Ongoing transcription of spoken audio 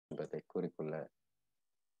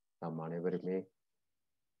நாம் அனைவருமே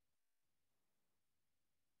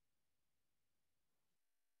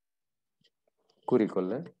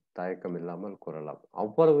கூறிக்கொள்ள தயக்கம் இல்லாமல் கூறலாம்.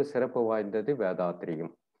 அவ்வளவு சிறப்பு வாய்ந்தது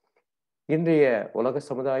வேதாத்திரியம். இன்றைய உலக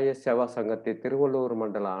சமுதாய சேவா சங்கத்தின் திருவள்ளூர்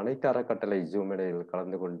மண்டல அனைத்து அறக்கட்டளை ஜூமிடையில்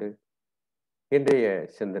கலந்து கொண்டு இன்றைய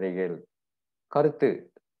சிந்தனைகள் கருத்து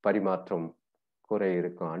பரிமாற்றம் கூற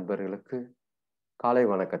இருக்கும் அன்பர்களுக்கு காலை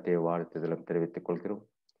வணக்கத்தை வாழ்த்துதலும் தெரிவித்துக் கொள்கிறோம்.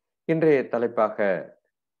 இன்றைய தலைப்பாக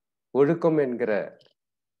ஒழுக்கம் என்கிற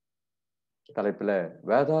தலைப்புல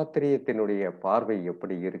வேதாத்திரியத்தினுடைய பார்வை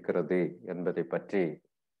எப்படி இருக்கிறது என்பதை பற்றி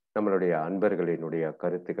நம்மளுடைய அன்பர்களினுடைய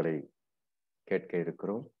கருத்துக்களை கேட்க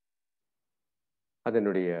இருக்கிறோம்.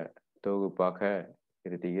 அதனுடைய தொகுப்பாக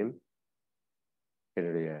இறுதியில்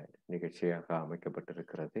என்னுடைய நிகழ்ச்சியாக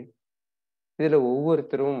அமைக்கப்பட்டிருக்கிறது. இதுல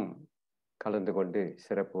ஒவ்வொருத்தரும் கலந்து கொண்டு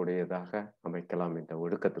சிறப்பு உடையதாக அமைக்கலாம். இந்த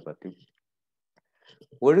ஒழுக்கத்தை பற்றி,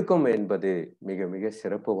 ஒழுக்கம் என்பது மிக மிக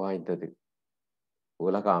சிறப்பு வாய்ந்தது.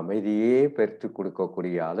 உலக அமைதியே பெற்று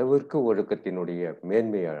கொடுக்கக்கூடிய அளவிற்கு ஒழுக்கத்தினுடைய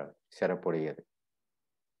மேன்மைய சிறப்புடையது.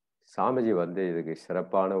 சாமிஜி இதுக்கு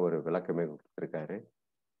சிறப்பான ஒரு விளக்கமே கொடுத்திருக்காரு.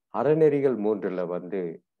 அறநெறிகள் 3ல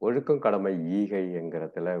ஒழுக்கம் கடமை ஈகை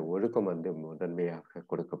என்கிறதுல ஒழுக்கம் முதன்மையாக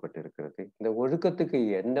கொடுக்கப்பட்டிருக்கிறது. இந்த ஒழுக்கத்துக்கு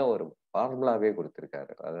என்ன ஒரு ஃபார்முலாவே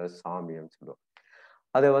கொடுத்திருக்காரு. அதாவது சாமியம் சொல்லுவோம்.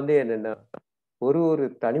 அதை என்னன்னா, ஒரு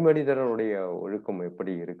தனி மனிதனுடைய ஒழுக்கம்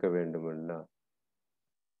எப்படி இருக்க வேண்டும்னா,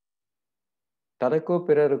 தனக்கோ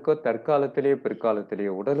பிறருக்கோ தற்காலத்திலேயே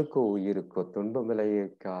பிற்காலத்திலேயே உடலுக்கோ உயிருக்கோ துன்பம்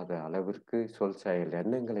விளைவிக்காத அளவிற்கு சொல் செயல்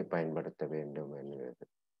எண்ணங்களை பயன்படுத்த வேண்டும் என்கிறது.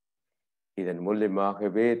 இதன்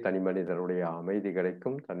மூலியமாகவே தனி மனிதனுடைய அமைதி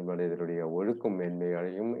கிடைக்கும், தனி மனிதனுடைய ஒழுக்கம்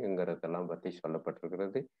மேன்மையடையும் என்கிறதெல்லாம் பற்றி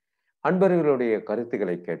சொல்லப்பட்டிருக்கிறது. அன்பர்களுடைய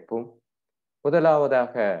கருத்துக்களை கேட்போம்.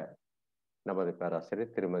 முதலாவதாக நமது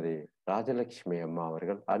பேராசிரியர் திருமதி ராஜலட்சுமி அம்மா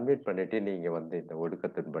அவர்கள் அட்மிட் பண்ணிட்டு நீங்க இந்த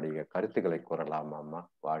ஒழுக்கத்தின்படிய கருத்துக்களை கூறலாம். அம்மா,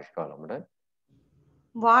 வாழ்க வளமுடன்.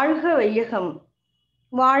 வாழ்க வையகம்,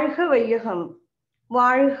 வாழ்க வையகம்,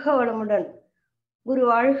 வாழ்க வளமுடன். குரு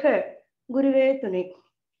வாழ்க, குருவே துணை.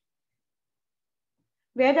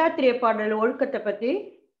 வேதாத்திரிய பாடல் ஒழுக்கத்தை பத்தி,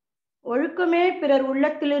 ஒழுக்கமே பிறர்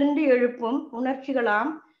உள்ளத்திலிருந்து எழுப்பும்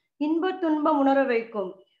உணர்ச்சிகளாம் இன்ப துன்பம் உணர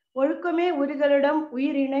வைக்கும். ஒழுக்கமே உரிகளிடம்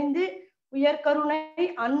உயிர் இணைந்து உயர்கருணை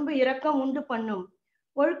அன்பு இரக்கம் உண்டு பண்ணும்.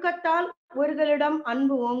 ஒழுக்கத்தால் உரிகளிடம்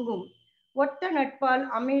அன்பு ஓங்கும். ஒத்த நட்பால்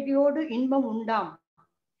அமைதியோடு இன்பம் உண்டாம்.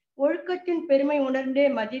 ஒழுக்கத்தின் பெருமை உணர்ந்தே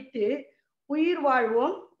மதித்து உயிர்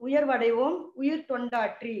வாழ்வோம், உயர்வடைவோம், உயிர்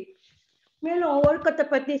தொண்டாற்றி. மேலும் ஒழுக்கத்தை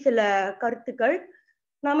பத்தி சில கருத்துக்கள்.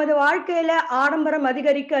 நமது வாழ்க்கையில ஆடம்பரம்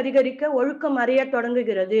அதிகரிக்க அதிகரிக்க ஒழுக்கம் அறிய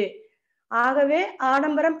தொடங்குகிறது. ஆகவே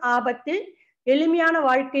ஆடம்பரம் ஆபத்து, எளிமையான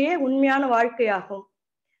வாழ்க்கையே உண்மையான வாழ்க்கையாகும்.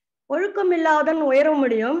 ஒழுக்கம் இல்லாதவன் உயர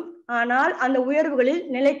முடியும், ஆனால் அந்த உயர்வுகளில்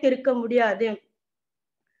நிலைத்திருக்க முடியாது.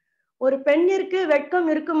 ஒரு பெண்ணிற்கு வெட்கம்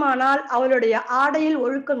இருக்குமானால் அவளுடைய ஆடையில்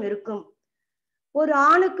ஒழுக்கம் இருக்கும். ஒரு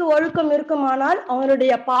ஆணுக்கு ஒழுக்கம் இருக்குமானால்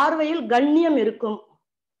அவனுடைய பார்வையில் கண்ணியம் இருக்கும்.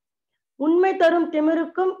 உண்மை தரும்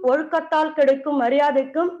திமிருக்கும் ஒழுக்கத்தால் கிடைக்கும்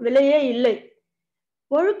மரியாதைக்கும் விலையே இல்லை.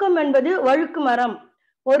 ஒழுக்கம் என்பது வழுக்கு மரம்.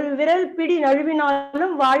 ஒரு விரல் பிடி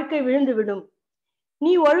நழுவினாலும் வாழ்க்கை விழுந்துவிடும்.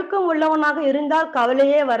 நீ ஒழுக்கம் உள்ளவனாக இருந்தால்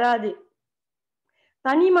கவலையே வராது.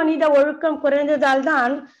 தனி மனித ஒழுக்கம் குறைந்ததால்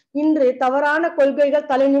தான் இன்று தவறான கொள்கைகள்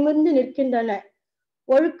தலை நிமிர்ந்து நிற்கின்றன.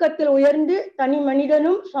 ஒழுக்கத்தில் உயர்ந்து தனி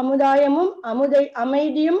மனிதனும் சமுதாயமும்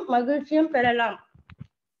அமைதியும் மகிழ்ச்சியும் பெறலாம்.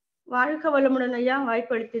 வாழ்க வளமுடன் ஐயா.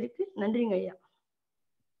 வாய்ப்பளித்ததுக்கு நன்றிங்க ஐயா.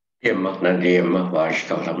 நன்றி அம்மா. வாழ்க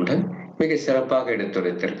வளமுடன். மிக சிறப்பாக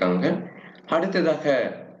எடுத்துரைத்திருக்காங்க. அடுத்ததாக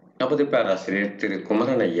நமது பேராசிரியர் திரு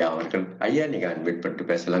குமரன் ஐயா அவர்கள். ஐயா, நீங்க அட்மிட்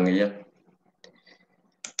பண்ணிட்டு பேசலாங்க ஐயா.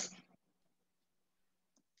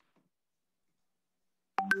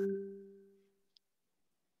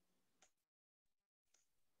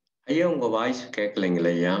 ஐயா, உங்க வாய்ஸ்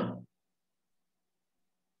கேட்கலைங்களா ஐயா?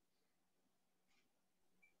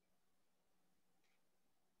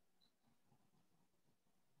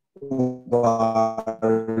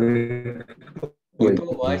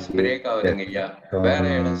 இப்போ வாய்ஸ் பிரேக் ஆகுதுங்க ஐயா. வேற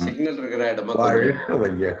இடம் சிக்னல் இருக்கிற இடமா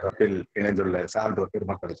வையகத்தில் இணைந்துள்ள சான்றோர்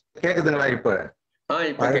பெருமக்கள் கேக்குதுங்களா? இப்ப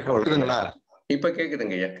இப்ப கேக்குதுங்களா? இப்ப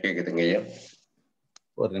கேக்குதுங்க ஐயா. கேக்குதுங்க ஐயா.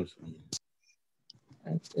 ஒரு நிமிஷம்.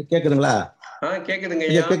 கேக்குதுங்களா? கேக்குதுங்க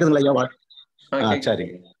ஐயா. கேக்குதுங்களா ஐயா? சரி.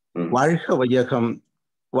 வாழ்க வையகம்,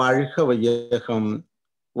 வாழ்க வையகம்,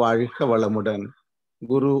 வாழ்க வளமுடன்.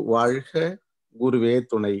 குரு வாழ்க, குருவே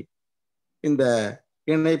துணை. இந்த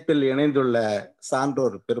இணைப்பில் இணைந்துள்ள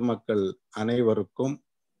சான்றோர் பெருமக்கள் அனைவருக்கும்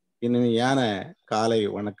இனிமையான காலை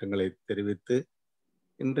வணக்கங்களை தெரிவித்து,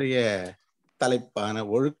 இன்றைய தலைப்பான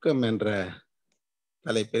ஒழுக்கம் என்ற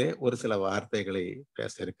தலைப்பிலே ஒரு சில வார்த்தைகளை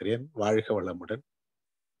பேச இருக்கிறேன். வாழ்க வளமுடன்.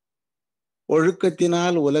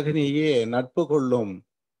 ஒழுக்கத்தினால் உலகிலேயே நட்பு கொள்ளும்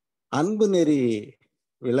அன்பு நெறி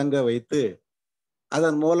விளங்க வைத்து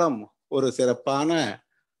அதன் மூலம் ஒரு சிறப்பான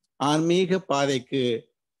ஆன்மீக பாதைக்கு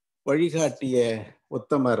வழிகாட்டிய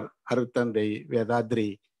உத்தமர் அருட்தந்தை வேதாத்ரி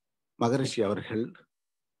மகரிஷி அவர்கள்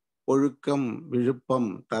ஒழுக்கம்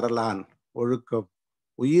விழுப்பம் தரலான் ஒழுக்கம்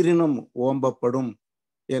உயிரினும் ஓம்பப்படும்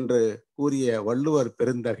என்று கூறிய வள்ளுவர்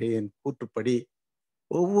பெருந்தகையின் கூற்றுப்படி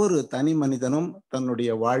ஒவ்வொரு தனி மனிதனும்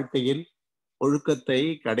தன்னுடைய வாழ்க்கையில் ஒழுக்கத்தை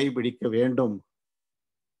கடைபிடிக்க வேண்டும்.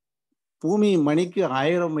 பூமி மணிக்கு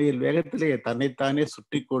 1000 மைல் வேகத்திலே தன்னைத்தானே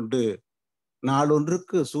சுற்றி கொண்டு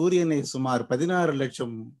நாளொன்றுக்கு சூரியனை சுமார் 16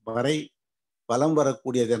 லட்சம் வரை வலம்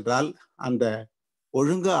வரக்கூடியதென்றால் அந்த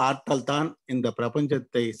ஒழுங்க ஆற்றல் தான் இந்த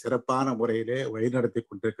பிரபஞ்சத்தை சிறப்பான முறையிலே வழிநடத்தி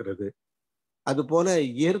கொண்டிருக்கிறது. அதுபோல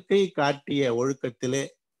இயற்கை காட்டிய ஒழுக்கத்திலே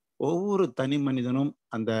ஒவ்வொரு தனி மனிதனும்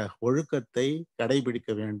அந்த ஒழுக்கத்தை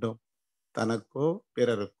கடைபிடிக்க வேண்டும். தனக்கோ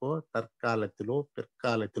பிறருக்கோ தற்காலத்திலோ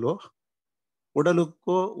பிற்காலத்திலோ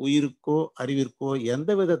உடலுக்கோ உயிருக்கோ அறிவிற்கோ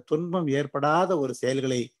எந்தவித துன்பம் ஏற்படாத ஒரு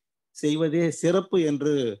செயல்களை செய்வதே சிறப்பு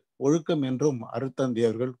என்று ஒழுக்கம் என்றும்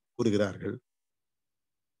அருட்தந்தையர்கள் கூறுகிறார்கள்.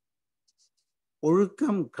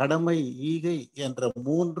 ஒழுக்கம், கடமை, ஈகை என்ற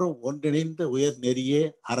மூன்றும் ஒன்றிணைந்த உயர் நெறியே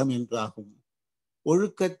அறம் என்றாகும்.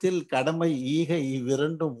 ஒழுக்கத்தில் கடமை, ஈகை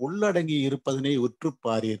இவ்விரண்டும் உள்ளடங்கி இருப்பதனை உற்று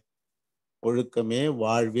பாரீர். ஒழுக்கமே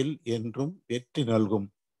வாழ்வில் என்றும் வெற்றி நல்கும்.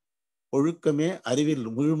 ஒழுக்கமே அறிவில்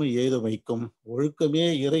முழுமை எய்த வைக்கும். ஒழுக்கமே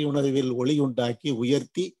இறை உணர்வில் ஒளியுண்டாக்கி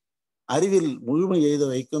உயர்த்தி அறிவில் முழுமை எய்த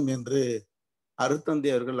வைக்கும் என்று அருட்தந்தை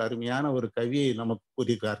அவர்கள் அருமையான ஒரு கவியை நமக்கு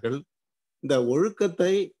கூறுகிறார்கள். இந்த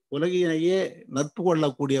ஒழுக்கத்தை உலகினையே நட்பு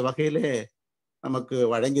கொள்ளக்கூடிய வகையிலே நமக்கு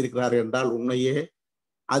வழங்கியிருக்கிறார் என்றால் உண்மையே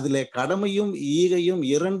அதிலே கடமையும் ஈகையும்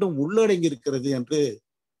இரண்டும் உள்ளடங்கி இருக்கிறது என்று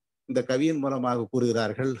இந்த கவியின் மூலமாக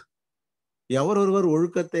கூறுகிறார்கள். எவரொருவர்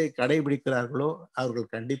ஒழுக்கத்தை கடைபிடிக்கிறார்களோ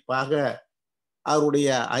அவர்கள் கண்டிப்பாக அவருடைய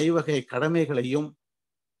ஐவகை கடமைகளையும்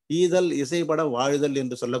ஈதல் இசைபட வாழுதல்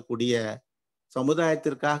என்று சொல்லக்கூடிய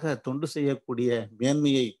சமுதாயத்திற்காக தொண்டு செய்யக்கூடிய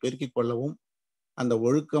மேன்மையை பெருக்கிக் கொள்ளவும் அந்த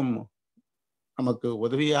ஒழுக்கம் நமக்கு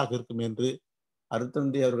உதவியாக இருக்கும் என்று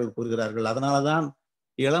அருட்தந்தை அவர்கள் கூறுகிறார்கள். அதனால்தான்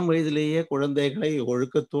இளம் வயதிலேயே குழந்தைகளை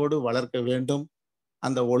ஒழுக்கத்தோடு வளர்க்க வேண்டும்.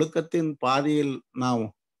 அந்த ஒழுக்கத்தின் பாதையில் நாம்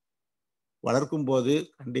வளர்க்கும் போது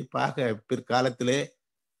கண்டிப்பாக பிற்காலத்திலே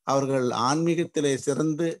அவர்கள் ஆன்மீகத்திலே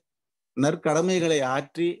சிறந்து நற்கடமைகளை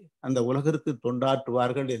ஆற்றி அந்த உலகிற்கு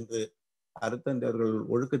தொண்டாற்றுவார்கள் என்று அருட்தந்தை அவர்கள்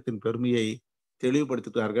ஒழுக்கத்தின் பெருமையை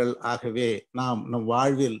தெளிவுபடுத்துகிறார்கள். ஆகவே நாம் நம்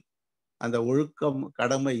வாழ்வில் அந்த ஒழுக்கம்,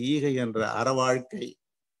 கடமை, ஈகை என்ற அறவாழ்க்கை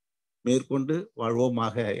மேற்கொண்டு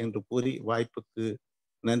வாழ்வோமாக என்று கூறி வாய்ப்புக்கு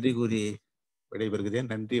நன்றி கூறி விடைபெறுகிறேன்.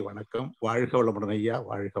 நன்றி, வணக்கம். வாழ்க வளமுடன் ஐயா,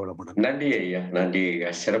 வாழ்க வளமுடன். நன்றி ஐயா, நன்றி ஐயா.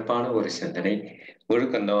 சிறப்பான ஒரு சிந்தனை.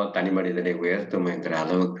 ஒழுக்கம்தான் தனி மனிதனை உயர்த்தும் என்கிற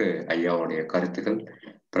அளவுக்கு ஐயாவுடைய கருத்துக்கள்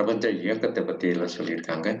பிரபஞ்ச இயக்கத்தை பத்தி எல்லாம்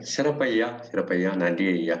சொல்லியிருக்காங்க. சிறப்பையா, சிறப்பையா. நன்றி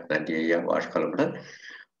ஐயா, நன்றி ஐயா. வாழ்க வளமுடன்.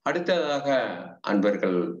 அடுத்ததாக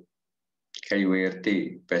அன்பர்கள் கை உயர்த்தி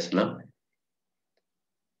பேசலாம்.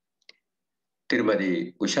 திருமதி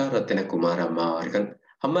உஷா ரத்தினகுமார் அம்மா அவர்கள்.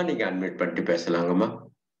 அம்மா, நீங்க அட்மிட் பண்ணிட்டு பேசலாங்கம்மா.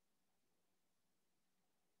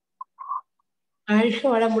 வாழ்க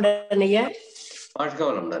வளமுடன் ஐயா. வாழ்க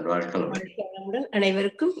வளமுடன், வாழ்க வளமுடன். வாழ்க வளமுடன்.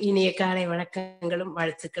 அனைவருக்கும் இனிய காலை வணக்கங்களும்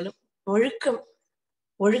வாழ்த்துக்களும். ஒழுக்கம்,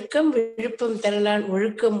 ஒழுக்கம் விழுப்பம் தரலான்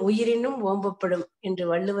ஒழுக்கம் உயிரினும் ஓம்பப்படும் என்று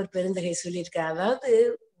வள்ளுவர் பெருந்தகை சொல்லியிருக்கார். அதாவது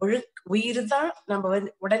உயிர் தான் நம்ம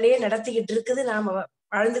உடலே நடத்திக்கிட்டு இருக்குது, நாம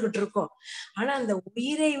வாழ்ந்துகிட்டு இருக்கோம். ஆனா அந்த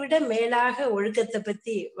உயிரை விட மேலாக ஒழுக்கத்தை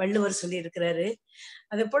பத்தி வள்ளுவர் சொல்லி இருக்கிறாரு.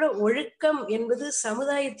 அதே போல ஒழுக்கம் என்பது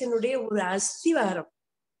சமுதாயத்தினுடைய ஒரு அஸ்திவாரம்.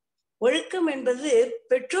 ஒழுக்கம் என்பது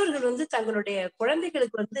பெற்றோர்கள் தங்களுடைய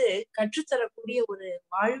குழந்தைகளுக்கு கற்றுத்தரக்கூடிய ஒரு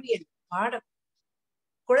வாழ்வியல் பாடம்.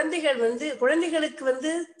 குழந்தைகளுக்கு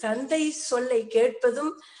தந்தை சொல்லை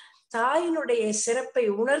கேட்பதும் தாயினுடைய சிறப்பை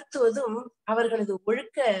உணர்த்துவதும் அவர்களது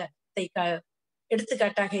ஒழுக்கத்தை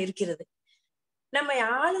எடுத்துக்காட்டாக இருக்கிறது. நம்மை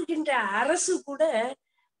ஆளுகின்ற அரசு கூட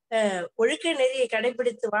ஒழுக்க நெறியை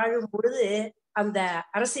கடைபிடித்து வாழும் பொழுது அந்த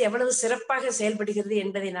அரசு எவ்வளவு சிறப்பாக செயல்படுகிறது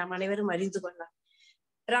என்பதை நாம் அனைவரும் அறிந்து கொள்ளலாம்.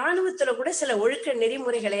 இராணுவத்துல கூட சில ஒழுக்க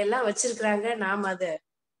நெறிமுறைகளை எல்லாம் வச்சிருக்கிறாங்க. நாம் அது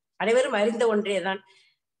அனைவரும் அறிந்த ஒன்றேதான்.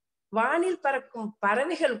 வானில் பறக்கும்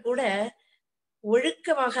பறவைகள் கூட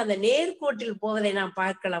ஒழுக்கமாக அந்த நேர்கோட்டில் போவதை நாம்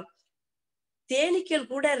பார்க்கலாம். தேனீக்கள்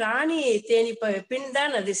கூட ராணி தேனி பின்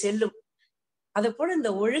தான் அது செல்லும். அது போல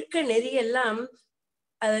இந்த ஒழுக்க நெறியெல்லாம்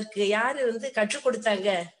அதற்கு யாரு கற்றுக் கொடுத்தாங்க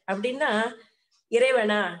அப்படின்னா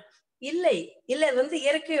இறைவனா? இல்லை,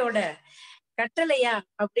 இயற்கையோட கட்டளையா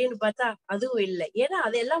அப்படின்னு பார்த்தா அதுவும் இல்லை. ஏன்னா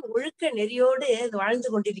அதெல்லாம் ஒழுக்க நெறியோடு வாழ்ந்து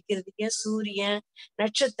கொண்டிருக்கிறது. சூரியன்,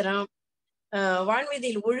 நட்சத்திரம்,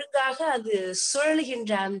 வான்வீதியில் ஒழுங்காக அது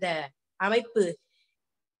சுழலுகின்ற அந்த அமைப்பு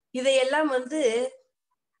இதையெல்லாம்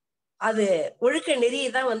அது ஒழுக்க நெறியை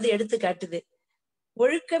தான் எடுத்து காட்டுது.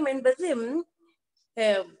 ஒழுக்கம் என்பது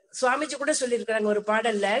சுவாமிஜி கூட சொல்லியிருக்கிறாங்க ஒரு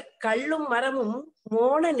பாடல்ல, கல்லும் மரமும்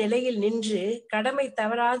மோன நிலையில் நின்று கடமை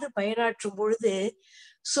தவறாது பயனாற்றும் பொழுது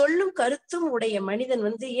சொல்லும் கருத்தும் உடைய மனிதன்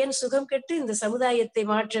ஏன் சுகம் கெட்டு இந்த சமுதாயத்தை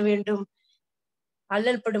மாற்ற வேண்டும்?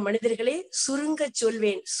 அல்லல் படும் மனிதர்களே சுருங்க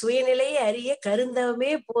சொல்வேன், சுயநிலையை அறிய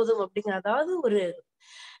கருந்தவமே போதும் அப்படிங்கிற. அதாவது ஒரு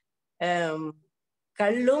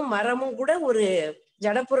கல்லும் மரமும் கூட ஒரு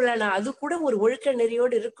ஜடப்பொருளான அது கூட ஒரு ஒழுக்க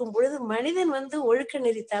நெறியோடு இருக்கும் பொழுது மனிதன் ஒழுக்க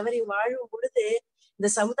நெறி தவறி வாழும் பொழுது இந்த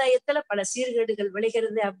சமுதாயத்துல பல சீர்கேடுகள்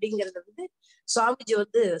விளைகிறது அப்படிங்கறத சுவாமிஜி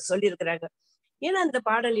சொல்லியிருக்கிறாங்க. ஏன்னா அந்த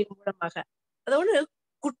பாடலின் மூலமாக அதோடு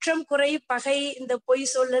குற்றம், குறை, பகை, இந்த பொய்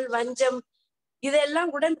சொல்லல், வஞ்சம்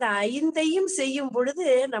இதெல்லாம் கூட இந்த 5ஐயும் செய்யும் பொழுது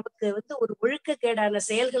நமக்கு ஒரு ஒழுக்கக்கேடான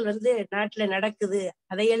செயல்கள் நாட்டுல நடக்குது.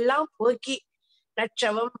 அதையெல்லாம் போக்கி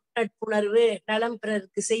நற்றவம், நட்புணர்வு, நலம்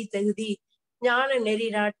பிறருக்கு செய் தகுதி, ஞான நெறி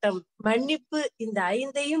நாட்டம், மன்னிப்பு, இந்த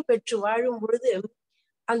 5ஐயும் பெற்று வாழும் பொழுது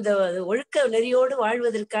அந்த ஒழுக்க நெறியோடு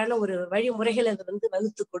வாழ்வதற்கான ஒரு வழிமுறைகள் அது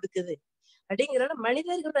வகுத்து கொடுக்குது. அப்படிங்கிறனால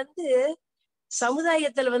மனிதர்கள்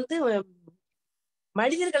சமுதாயத்துல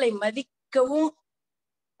மனிதர்களை மதிக்கவும்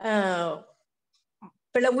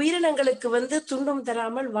பல உயிரினங்களுக்கு துன்பம்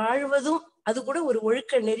தராமல் வாழ்வதும் அது கூட ஒரு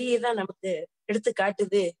ஒழுக்க நெறியை தான் நமக்கு எடுத்து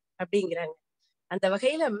காட்டுது அப்படிங்கிறாங்க. அந்த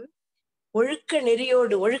வகையில ஒழுக்க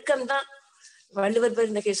நெறியோடு ஒழுக்கம்தான் வள்ளுவர்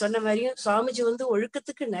பெருந்தகை சொன்ன மாதிரியும் சுவாமிஜி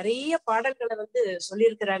ஒழுக்கத்துக்கு நிறைய பாடல்களை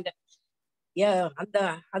சொல்லியிருக்கிறாங்க. அந்த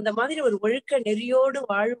அந்த மாதிரி ஒரு ஒழுக்க நெறியோடு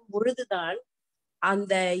வாழும் பொழுதுதான்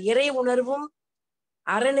அந்த இறை உணர்வும்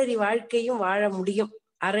அறநெறி வாழ்க்கையும் வாழ முடியும்.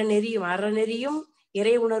 அறநெறியும்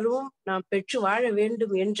இறை உணர்வும் நாம் பெற்று வாழ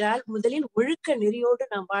வேண்டும் என்றால் முதலில் ஒழுக்க நெறியோடு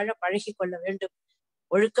நாம் வாழ பழகி கொள்ள வேண்டும்.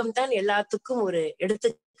 ஒழுக்கம்தான் எல்லாத்துக்கும் ஒரு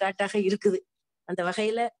எடுத்துக்காட்டாக இருக்குது. அந்த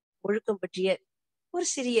வகையில ஒழுக்கம் பற்றிய ஒரு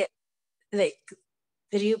சிறிய இதை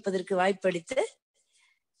தெரிவிப்பதற்கு வாய்ப்பளித்து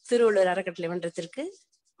திருவள்ளுவர் அறக்கட்டளை மன்றத்திற்கு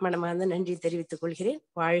மனமார்ந்த நன்றி தெரிவித்துக் கொள்கிறேன்.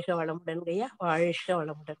 வாழ்க வளமுடன் ஐயா, வாழ்க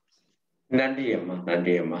வளமுடன். நன்றி அம்மா,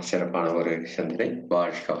 நன்றி அம்மா. சிறப்பான ஒரு சிந்தனை.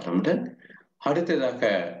 வாழ்க வளமுடன்.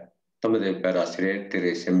 அடுத்ததாக நமது பேராசிரியர்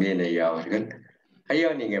திரு செம்பியன் ஐயா அவர்கள். ஐயா,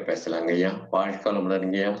 நீங்க பேசலாங்க ஐயா. வாழ்க வளமுடன்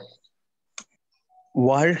ஐயா.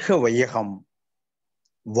 வாழ்க வையகம்,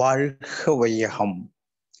 வாழ்க வையகம்,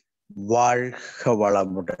 வாழ்க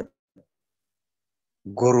வளமுடன்.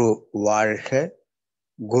 குரு வாழ்க,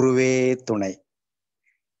 குருவே துணை.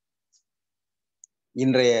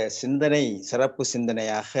 இன்றைய சிந்தனை சிறப்பு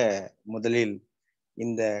சிந்தனையாக முதலில்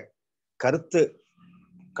இந்த கருத்து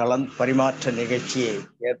பரிமாற்ற நிகழ்ச்சியை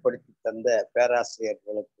ஏற்படுத்தி தந்த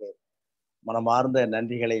பேராசிரியர்களுக்கு மனமார்ந்த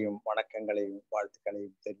நன்றிகளையும் வணக்கங்களையும்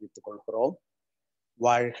வாழ்த்துக்களையும் தெரிவித்துக் கொள்கிறோம்.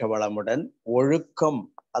 வாழ்க வளமுடன். ஒழுக்கம்,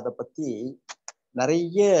 அதை பத்தி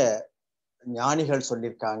நிறைய ஞானிகள்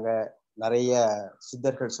சொல்லியிருக்காங்க, நிறைய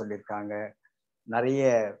சித்தர்கள் சொல்லியிருக்காங்க, நிறைய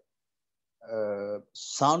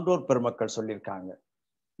சான்றோர் பெருமக்கள் சொல்லியிருக்காங்க.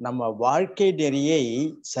 நம்ம வாழ்க்கை நெறியை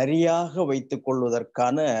சரியாக வைத்துக்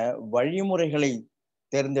கொள்வதற்கான வழிமுறைகளை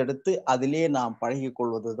தேர்ந்தெடுத்து அதிலே நாம் பழகிக்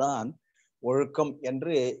கொள்வதுதான் ஒழுக்கம்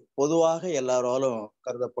என்று பொதுவாக எல்லாராலும்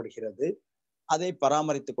கருதப்படுகிறது. அதை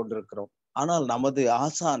பராமரித்துக் கொண்டிருக்கிறோம். ஆனால் நமது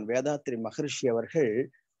ஆசான் வேதாத்திரி மகரிஷி அவர்கள்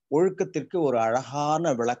ஒழுக்கத்திற்கு ஒரு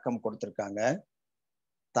அழகான விளக்கம் கொடுத்திருக்காங்க.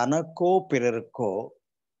 தனக்கோ பிறருக்கோ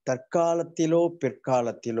தற்காலத்திலோ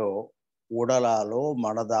பிற்காலத்திலோ உடலாலோ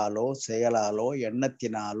மனதாலோ செயலாலோ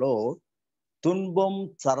எண்ணத்தினாலோ துன்பம்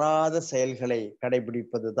தராத செயல்களை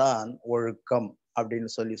கடைபிடிப்பதுதான் ஒழுக்கம் அப்படின்னு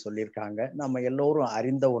சொல்லியிருக்காங்க. நம்ம எல்லோரும்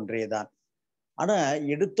அறிந்த ஒன்றேதான். ஆனா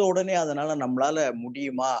எடுத்த உடனே அதனால நம்மளால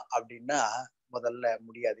முடியுமா அப்படின்னா முதல்ல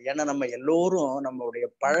முடியாது. ஏன்னா நம்ம எல்லோரும் நம்மளுடைய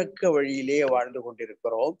பழக்க வழியிலேயே வாழ்ந்து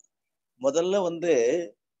கொண்டிருக்கிறோம். முதல்ல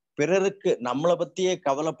பிறருக்கு நம்மளை பத்தியே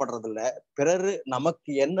கவலைப்படுறது இல்ல. பிறரு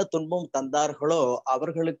நமக்கு என்ன துன்பம் தந்தார்களோ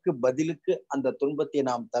அவர்களுக்கு பதிலுக்கு அந்த துன்பத்தை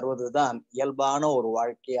நாம் தருவதுதான் இயல்பான ஒரு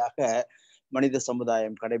வாழ்க்கையாக மனித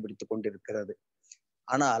சமுதாயம் கடைபிடித்துக் கொண்டிருக்கிறது.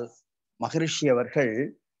 ஆனால் மகரிஷி அவர்கள்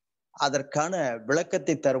அதற்கான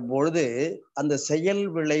விளக்கத்தை தரும்பொழுது அந்த செயல்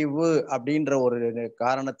விளைவு அப்படின்ற ஒரு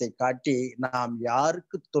காரணத்தை காட்டி, நாம்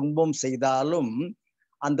யாருக்கு துன்பம் செய்தாலும்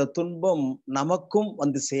அந்த துன்பம் நமக்கும்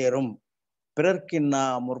சேரும். பிறர்க்கின்னா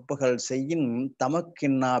முற்பகல் செய்யின்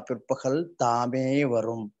தமக்கின்னா பிற்பகல் தாமே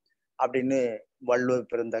வரும் அப்படின்னு வள்ளுவர்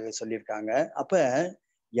பெருந்தகை சொல்லியிருக்காங்க. அப்ப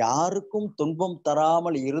யாருக்கும் துன்பம்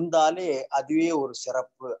தராமல் இருந்தாலே அதுவே ஒரு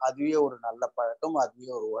சிறப்பு, அதுவே ஒரு நல்ல பழக்கம், அதுவே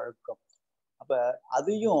ஒரு ஒழுக்கம். அப்ப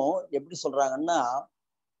அதையும் எப்படி சொல்றாங்கன்னா,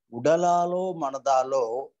 உடலாலோ மனதாலோ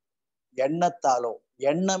எண்ணத்தாலோ,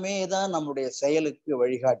 எண்ணமே தான் நம்முடைய செயலுக்கு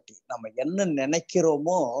வழிகாட்டி. நம்ம என்ன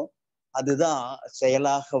நினைக்கிறோமோ அதுதான்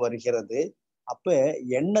செயலாக வருகிறது. அப்ப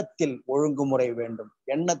எண்ணத்தில் ஒழுங்குமுறை வேண்டும்,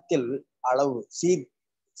 எண்ணத்தில் அளவு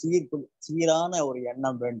சீரான ஒரு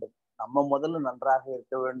எண்ணம் வேண்டும். நம்ம முதல்ல நன்றாக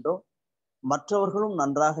இருக்க வேண்டும், மற்றவர்களும்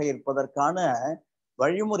நன்றாக இருப்பதற்கான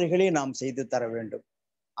வழிமுறைகளை நாம் செய்து தர வேண்டும்.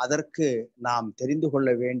 அதற்கு நாம் தெரிந்து கொள்ள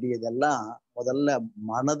வேண்டியதெல்லாம் முதல்ல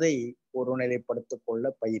மனதை ஒருநிலைப்படுத்திக் கொள்ள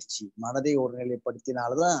பயிற்சி. மனதை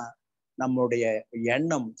ஒருநிலைப்படுத்தினால்தான் நம்முடைய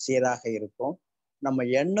எண்ணம் சீராக இருக்கும். நம்ம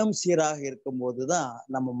எண்ணம் சீராக இருக்கும் போதுதான்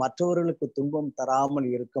நம்ம மற்றவர்களுக்கு துன்பம் தராமல்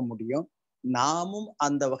இருக்க முடியும், நாமும்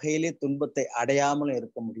அந்த வகையிலே துன்பத்தை அடையாமல்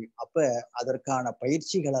இருக்க முடியும். அப்ப அதற்கான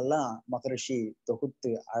பயிற்சிகள் எல்லாம் மகரிஷி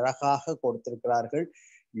தொகுத்து அழகாக கொடுத்திருக்கிறார்கள்,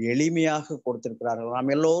 எளிமையாக கொடுத்திருக்கிறார்கள்.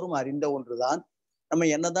 நாம் எல்லோரும் அறிந்த ஒன்றுதான், நம்ம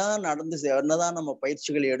என்னதான் நம்ம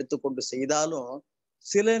பயிற்சிகளை எடுத்துக்கொண்டு செய்தாலும்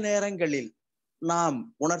சில நேரங்களில் நாம்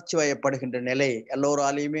உணர்ச்சி வயப்படுகின்ற நிலை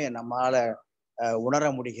எல்லோராலையுமே நம்மால உணர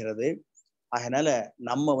முடிகிறது. அதனால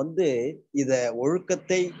நம்ம இத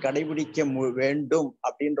ஒழுக்கத்தை கடைபிடிக்க வேண்டும்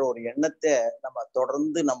அப்படின்ற ஒரு எண்ணத்தை நம்ம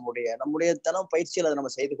தொடர்ந்து நம்முடைய தனம் பயிற்சியில் அதை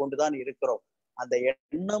நம்ம செய்து கொண்டுதான் இருக்கிறோம். அந்த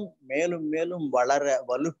எண்ணம் மேலும் மேலும்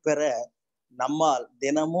வலுப்பெற நம்மால்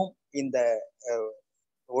தினமும் இந்த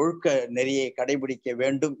ஒழுக்க நெறியை கடைபிடிக்க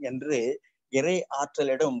வேண்டும் என்று இறை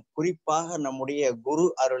ஆற்றலிடம் குறிப்பாக நம்முடைய குரு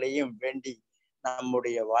அருளையும் வேண்டி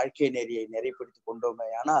நம்முடைய வாழ்க்கை நெறியை நெறிப்படுத்திக் கொண்டோமே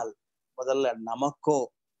ஆனால் முதல்ல நமக்கோ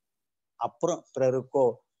அப்புறம் பிறருக்கோ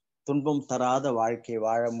துன்பம் தராத வாழ்க்கை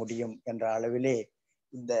வாழ முடியும் என்ற அளவிலே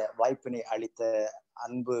இந்த வாய்ப்பினை அளித்த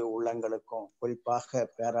அன்பு உள்ளங்களுக்கும், குறிப்பாக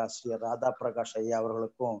பேராசிரியர் ராதா பிரகாஷ் ஐயா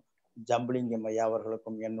அவர்களுக்கும், ஜம்புலிங்கம் ஐயா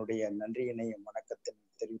அவர்களுக்கும் என்னுடைய நன்றியினையும்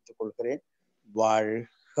வணக்கத்தினையும் தெரிவித்துக் கொள்கிறேன்.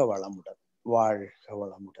 வாழ்க வளமுடன், வாழ்க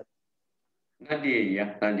வளமுடன். நன்றி ஐயா,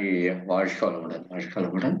 நன்றி ஐயா. வாழ்க வளமுடன், வாழ்க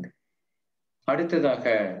வளமுடன். அடுத்ததாக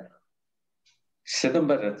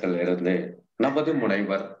சிதம்பரத்தில் இருந்து நமது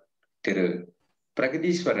முனைவர் திரு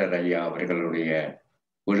பிரகதீஸ்வரர் ஐயா அவர்களுடைய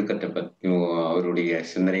ஒழுக்கத்தை பத்தி, அவருடைய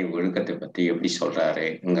சிந்தனை ஒழுக்கத்தை பத்தி எப்படி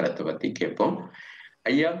சொல்றாருங்கிறத பத்தி கேட்போம்.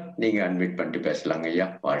 ஐயா, நீங்க அன்மிட் பண்ணிட்டு பேசலாங்க ஐயா.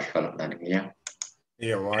 வாழ்க வளமுடன் ஐயா.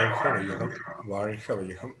 ஐயா வாழ்க வையகம், வாழ்க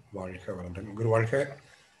வையகம், வாழ்க வளமுடன். குரு வாழ்க,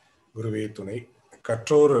 குருவே துணை.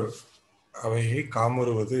 கற்றோர் அவையை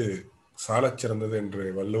காமுறுவது சாலச் சிறந்தது என்று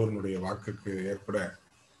வள்ளுவனுடைய வாக்குக்கு ஏற்பட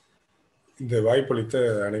இந்த வாய்ப்பளித்த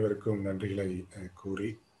அனைவருக்கும் நன்றிகளை கூறி,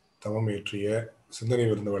 தவம் ஏற்றிய, சிந்தனை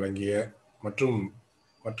விருந்து வழங்கிய மற்றும்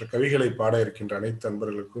மற்ற கவிகளை பாட இருக்கின்ற அனைத்து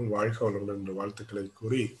அன்பர்களுக்கும் வாழ்க வளமுடன் என்ற வாழ்த்துக்களை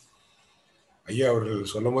கூறி, ஐயா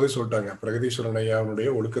அவர்கள் சொல்லும் போதே சொல்லிட்டாங்க பிரகதீஸ்வரன் ஐயாவுடைய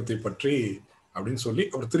ஒழுக்கத்தை பற்றி அப்படின்னு சொல்லி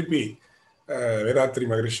அவர் திருப்பி வேதாத்திரி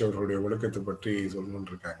மகரிஷி அவர்களுடைய ஒழுக்கத்தை பற்றி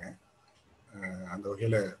சொல்லணும்னு இருக்காங்க. அந்த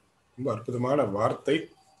வகையில ரொம்ப அற்புதமான வார்த்தை.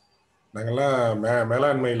 நாங்கள்லாம்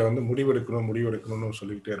மேலாண்மையில முடிவெடுக்கணும்னு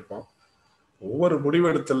சொல்லிக்கிட்டே இருப்போம். ஒவ்வொரு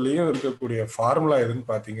முடிவெடுத்தல்லையும் இருக்கக்கூடிய ஃபார்முலா எதுன்னு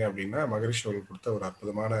பார்த்தீங்க அப்படின்னா மகரிஷி அவர்கள் கொடுத்த ஒரு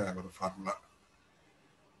அற்புதமான ஒரு ஃபார்முலா.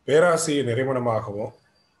 பேராசையை நிறைமணமாகவும்,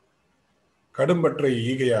 கடும்பற்றை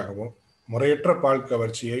ஈகையாகவும், முறையற்ற பால்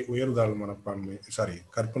கவர்ச்சியை உயர்தாள் மனப்பான்மை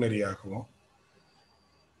கற்பு நெறியாகவும்,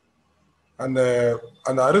 அந்த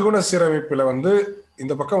அந்த அருகுண சீரமைப்புல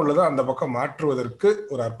இந்த பக்கம் உள்ளதை அந்த பக்கம் மாற்றுவதற்கு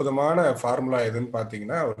ஒரு அற்புதமான ஃபார்முலா எதுன்னு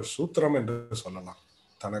பார்த்தீங்கன்னா ஒரு சூத்திரம் என்று சொல்லலாம்.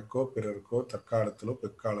 தனக்கோ பிறருக்கோ தற்காலத்திலோ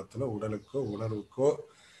பிற்காலத்திலோ உடலுக்கோ உணர்வுக்கோ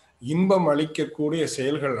இன்பம் அளிக்கக்கூடிய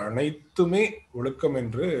செயல்கள் அனைத்துமே ஒழுக்கம்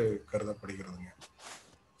என்று கருதப்படுகிறதுங்க.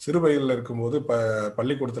 சிறு வயதில் இருக்கும்போது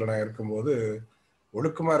பள்ளிக்கூடத்துல நான் இருக்கும்போது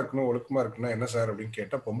ஒழுக்கமா இருக்கணும்னா என்ன சார் அப்படின்னு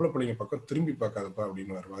கேட்டா, பொம்பளை பிள்ளைங்க பக்கம் திரும்பி பார்க்காதப்பா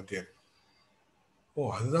அப்படின்னு ஒரு வாத்தியார். ஓ,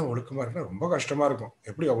 அதுதான் ஒழுக்கமா இருக்குன்னா ரொம்ப கஷ்டமா இருக்கும்.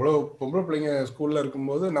 எப்படி அவ்வளோ பொம்பளை பிள்ளைங்க ஸ்கூல்ல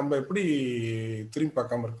இருக்கும்போது நம்ம எப்படி திரும்பி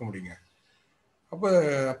பார்க்காம இருக்க முடியுங்க?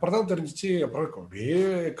 அப்புறம் தான் தெரிஞ்சிச்சு. அப்புறம் அப்படியே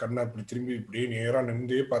கண்ணை அப்படி திரும்பி இப்படியே நேராக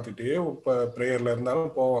நின்றே பார்த்துட்டே இப்போ ப்ரேயர்ல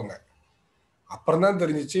இருந்தாலும் போவாங்க. அப்புறம் தான்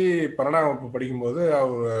தெரிஞ்சிச்சு 12ஆம் வகுப்பு படிக்கும்போது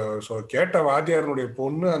அவர் கேட்ட வாத்தியாரனுடைய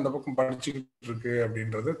பொண்ணு அந்த பக்கம் படிச்சுக்கிட்டு இருக்கு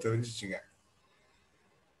அப்படின்றது தெரிஞ்சிச்சுங்க.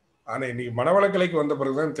 ஆனா இன்னைக்கு மனவளக்கலைக்கு வந்த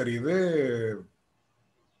பிறகுதான் தெரியுது,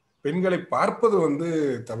 பெண்களை பார்ப்பது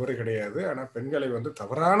தவறு கிடையாது. ஆனா பெண்களை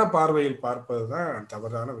தவறான பார்வையில் பார்ப்பது தான்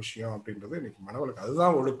தவறான விஷயம் அப்படின்றது இன்னைக்கு மனவளக்கு,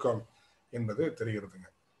 அதுதான் ஒழுக்கம் என்பது தெரிகிறதுங்க.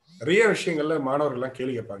 நிறைய விஷயங்கள்ல மாணவர்கள்லாம்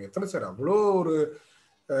கேள்வி கேட்பாங்க, எத்தனை சார் அவ்வளோ ஒரு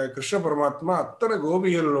கிருஷ்ண பரமாத்மா அத்தனை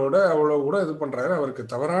கோபிகளோட அவ்வளோ கூட இது பண்றாரு, அவருக்கு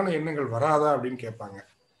தவறான எண்ணங்கள் வராதா அப்படின்னு கேட்பாங்க.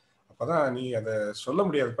 அப்பதான் நீ அதை சொல்ல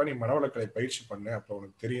முடியாதுப்பா, நீ மனவளக்கலை பயிற்சி பண்ணு, அப்போ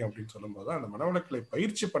உனக்கு தெரியும் அப்படின்னு சொல்லும் போதுதான் அந்த மனவளக்கலை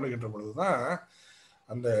பயிற்சி பண்ணுகின்ற பொழுதுதான்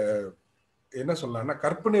அந்த என்ன சொல்லலாம்னா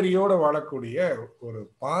கற்பு நெறியோட வாழக்கூடிய ஒரு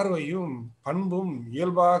பார்வையும் பண்பும்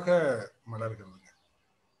இயல்பாக மலர்கிறதுங்க.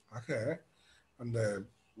 ஆக அந்த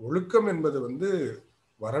ஒழுக்கம் என்பது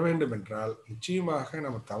வர வேண்டும் என்றால் நிச்சயமாக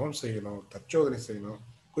நம்ம தவம் செய்யணும், தற்சோதனை செய்யணும்.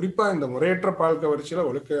 குறிப்பா இந்த முறையற்ற பால் கவர்ச்சியில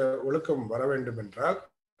ஒழுக்கம் வர வேண்டும் என்றால்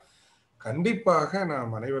கண்டிப்பாக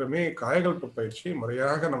நாம் அனைவருமே காயகல்ப பயிற்சி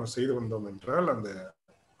முறையாக நம்ம செய்து வந்தோம் என்றால் அது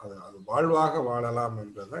வாழ்வாக வாழலாம்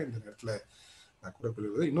என்பதுதான் இந்த நேரத்தில் நான்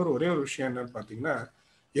குறிப்பிடுவது. இன்னொரு ஒரே ஒரு விஷயம் என்னன்னு பார்த்தீங்கன்னா,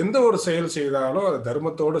 எந்த ஒரு செயல் செய்தாலும் அதை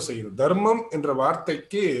தர்மத்தோடு செய்யணும். தர்மம் என்ற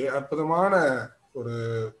வார்த்தைக்கு அற்புதமான ஒரு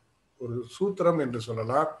ஒரு சூத்திரம் என்று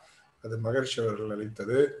சொல்லலாம். அது மகரிஷி அவர்கள்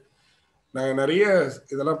அளித்தது. நாங்கள் நிறைய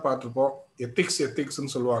இதெல்லாம் பார்த்துருப்போம்.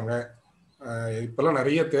 எத்திக்ஸ்ன்னு சொல்லுவாங்க. இப்பெல்லாம்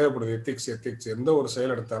நிறைய தேவைப்படுது. எத்திக்ஸ் எந்த ஒரு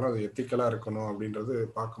செயல் எடுத்தாலும் அது எத்திக்கலா இருக்கணும் அப்படின்றது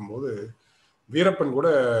பார்க்கும்போது, வீரப்பன் கூட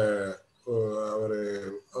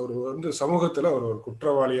அவர் வந்து சமூகத்துல அவர் ஒரு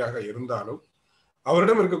குற்றவாளியாக இருந்தாலும்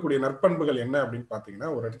அவரிடம் இருக்கக்கூடிய நற்பண்புகள் என்ன அப்படின்னு பாத்தீங்கன்னா,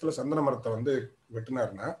 ஒரு இடத்துல சந்தன மரத்தை வந்து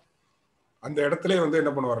வெட்டினாருன்னா அந்த இடத்துல வந்து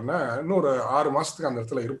என்ன பண்ணுவாருன்னா, இன்னொரு 6 மாசத்துக்கு அந்த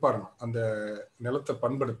இடத்துல இருப்பாருன்னா, அந்த நிலத்தை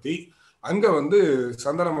பண்படுத்தி அங்க வந்து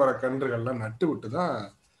சந்தன மர கன்றுகள்லாம் நட்டு விட்டு தான்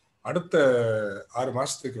அடுத்த 6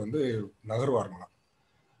 மாசத்துக்கு வந்து நகர்வாருங்களாம்.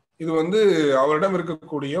 இது வந்து அவரிடம்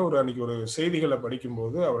இருக்கக்கூடிய அன்னைக்கு ஒரு செய்திகளை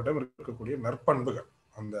படிக்கும்போது அவரிடம் இருக்கக்கூடிய நற்பண்புகள்,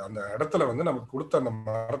 அந்த அந்த இடத்துல வந்து நமக்கு கொடுத்த அந்த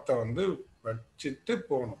மரத்தை வந்து வச்சுட்டு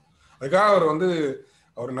போகணும். அதுக்காக அவர் வந்து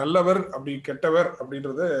அவர் நல்லவர் அப்படி கெட்டவர்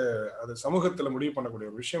அப்படின்றது அது சமூகத்துல முடிவு பண்ணக்கூடிய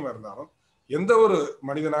ஒரு விஷயமா இருந்தாலும், எந்த ஒரு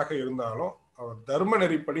மனிதனாக இருந்தாலும் அவர் தர்ம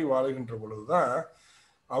நெறிப்படி வாழுகின்ற பொழுதுதான்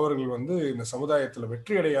அவர்கள் வந்து இந்த சமுதாயத்துல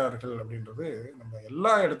வெற்றி அடையார்கள் அப்படின்றது நம்ம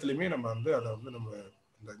எல்லா இடத்துலையுமே நம்ம வந்து அதை வந்து நம்ம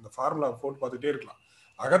இந்த ஃபார்முலா போட்டு பார்த்துட்டே இருக்கலாம்.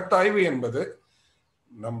 அகத்தாய்வு என்பது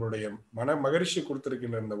நம்மளுடைய மகரிஷி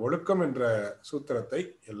கொடுத்திருக்கின்ற இந்த ஒழுக்கம் என்ற சூத்திரத்தை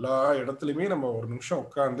எல்லா இடத்துலையுமே நம்ம ஒரு நிமிஷம்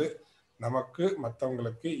உட்கார்ந்து நமக்கு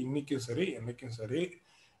மற்றவங்களுக்கு இன்னைக்கும் சரி என்னைக்கும் சரி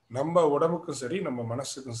நம்ம உடம்புக்கும் சரி நம்ம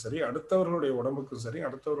மனசுக்கும் சரி அடுத்தவர்களுடைய உடம்புக்கும் சரி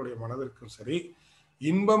அடுத்தவருடைய மனதிற்கும் சரி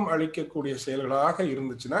இன்பம் அளிக்கக்கூடிய செயல்களாக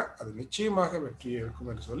இருந்துச்சுன்னா அது நிச்சயமாக வெற்றியை இருக்கும்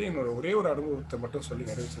என்று சொல்லி என்னோட ஒரே ஒரு அனுபவத்தை மட்டும் சொல்லி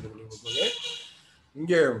நிறைவு செய்து கொள்ளும்போது,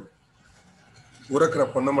 இங்கே உறக்கிற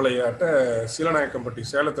பொன்னமலையாட்ட சீலநாயக்கம்பட்டி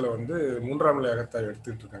சேலத்துல வந்து 3ஆம் நிலை அகத்தாய்வு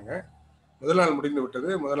எடுத்துக்கிட்டு இருக்காங்க. முதல் நாள் முடிந்து விட்டது.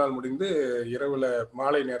 முதல் நாள் முடிந்து இரவுல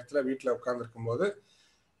மாலை நேரத்துல வீட்டுல உட்கார்ந்துருக்கும் போது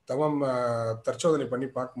தவம் தற்சோதனை பண்ணி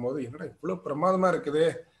பார்க்கும்போது, என்னடா இவ்வளவு பிரமாதமா இருக்குதே,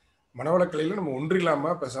 மனவளக்கலையில நம்ம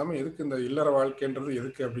ஒன்றில்லாம பேசாம எதுக்கு இந்த இல்லற வாழ்க்கைன்றது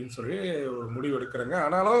எதுக்கு அப்படின்னு சொல்லி ஒரு முடிவு எடுக்கிறாங்க.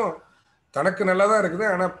 ஆனாலும் தனக்கு நல்லாதான் இருக்குது.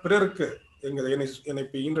 ஆனா பிறருக்கு என்னை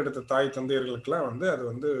இப்ப ஈன்றெடுத்த தாய் தந்தையர்களுக்கெல்லாம் வந்து அது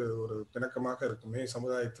வந்து ஒரு பிணக்கமாக இருக்குமே,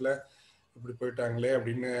 சமுதாயத்துல இப்படி போயிட்டாங்களே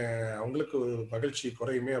அப்படின்னு அவங்களுக்கு ஒரு மகிழ்ச்சி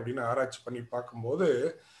குறையுமே அப்படின்னு ஆராய்ச்சி பண்ணி பார்க்கும்போது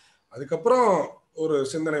அதுக்கப்புறம் ஒரு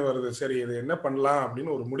சிந்தனை வருது. சரி, இது என்ன பண்ணலாம்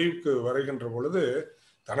அப்படின்னு ஒரு முடிவுக்கு வருகின்ற பொழுது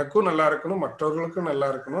தனக்கும் நல்லா இருக்கணும் மற்றவர்களுக்கும் நல்லா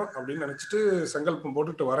இருக்கணும் அப்படின்னு நினைச்சிட்டு சங்கல்பம்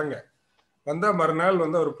போட்டுட்டு வரங்க. வந்தா மறுநாள்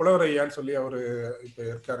வந்து அவர் புலவர் ஐயான்னு சொல்லி அவரு இப்ப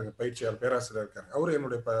இருக்காருங்க, பயிற்சியாளர் பேராசிரியர் இருக்காரு. அவரு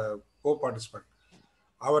என்னுடைய கோ பார்ட்டிசிபென்ட்.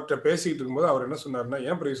 அவர்கிட்ட பேசிக்கிட்டு இருக்கும்போது அவர் என்ன சொன்னாருன்னா,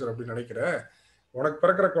 ஏன் ப்ரொஃபசர் அப்படி நினைக்கிற, உனக்கு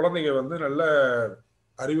பிறக்கிற குழந்தைங்க வந்து நல்ல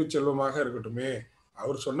அறிவு செல்வமாக இருக்கட்டுமே.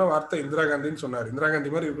 அவர் சொன்ன வார்த்தை இந்திரா காந்தின்னு சொன்னார். இந்திரா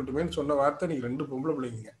காந்தி மாதிரி இருக்கட்டுமேன்னு சொன்ன வார்த்தை நீங்க 2 பொம்பளை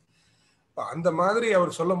பிள்ளைங்க. அந்த மாதிரி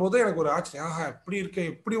அவர் சொல்லும் போது எனக்கு ஒரு ஆச்சரியம். எப்படி இருக்கே,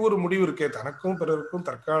 எப்படி ஒரு முடிவு இருக்கே, தனக்கும் பிறருக்கும்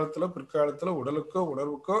தற்காலத்துல பிற்காலத்துல உடலுக்கோ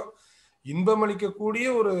உணர்வுக்கோ இன்பம் அளிக்கக்கூடிய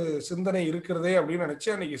ஒரு சிந்தனை இருக்கிறதே அப்படின்னு நினைச்சு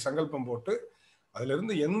அன்னைக்கு சங்கல்பம் போட்டு அதுல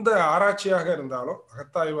இருந்து எந்த ஆராய்ச்சியாக இருந்தாலும்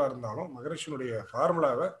அகத்தாய்வா இருந்தாலும் மகரிஷினுடைய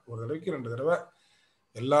ஃபார்முலாவை ஒரு தடவைக்கு 2 தடவை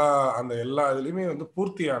எல்லா இதுலயுமே வந்து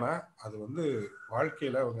பூர்த்தியானா அது வந்து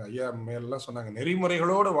வாழ்க்கையில அவங்க ஐயா மேலாம் சொன்னாங்க,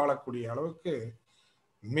 நெறிமுறைகளோடு வாழக்கூடிய அளவுக்கு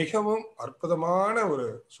மிகவும் அற்புதமான ஒரு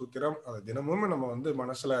சூத்திரம். அதை தினமும் நம்ம வந்து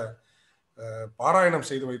மனசுல பாராயணம்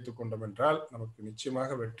செய்து வைத்துக் கொண்டோம் என்றால் நமக்கு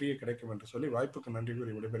நிச்சயமாக வெற்றியே கிடைக்கும் என்று சொல்லி வாய்ப்புக்கு நன்றி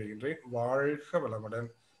கூறி விடைபெறுகின்றேன். வாழ்க வளமுடன்,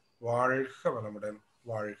 வாழ்க வளமுடன்,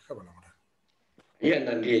 வாழ்க வளமுடன். ஐயா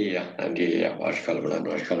நன்றி ஐயா, நன்றி ஐயா. வாழ்க வளமுடன்,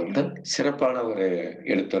 வாழ்க வளமுடன். சிறப்பான ஒரு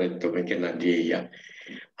எடுத்துரைத்துமைக்கு நன்றி ஐயா.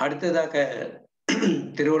 அடுத்ததாக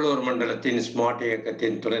திருவள்ளூர் மண்டலத்தின் ஸ்மார்ட்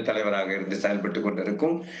இயக்கத்தின் துணைத் தலைவராக இருந்து செயல்பட்டுக்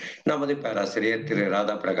கொண்டிருக்கும் நமது பேராசிரியர் திரு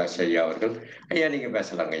ராதா பிரகாஷ் ஐயா அவர்கள். ஐயா நீங்க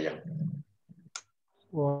பேசலாங்க ஐயா.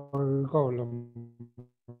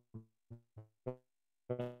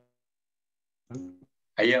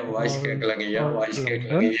 ஐயா வாய்ஸ் கேட்கலாங்க ஐயா, வாய்ஸ்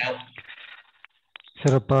கேட்கலாங்க ஐயா.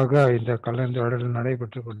 சிறப்பாக இந்த கலந்துரையாடல்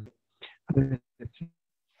நடைபெற்றுக் கொண்டு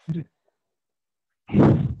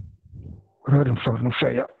ஒரு நிமிஷம்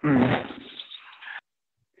ஐயா.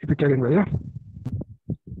 இப்ப கேக்குதுங்களா ஐயா?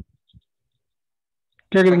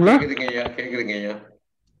 கேக்குதுங்களா? கேக்குதுங்க ஐயா.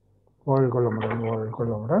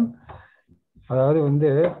 வாழ்கொள்ளமுடன். அதாவது வந்து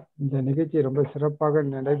இந்த நிகழ்ச்சி ரொம்ப சிறப்பாக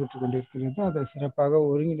நடைபெற்றுக் கொண்டிருக்கிறது. அதை சிறப்பாக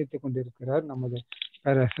ஒருங்கிணைத்துக் கொண்டிருக்கிறார் நமது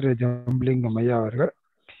பேராசிரியர் ஜம்பலிங்கம் ஐயா அவர்கள்.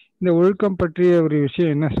 இந்த ஒழுக்கம் பற்றிய ஒரு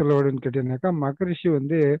விஷயம் என்ன சொல்ல வரும்னு கேட்டீங்கன்னாக்கா, மகரிஷி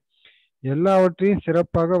வந்து எல்லாவற்றையும்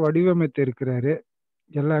சிறப்பாக வடிவமைத்து இருக்கிறாரு.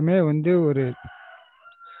 எல்லாமே வந்து ஒரு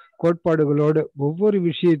கோட்பாடுகளோடு ஒவ்வொரு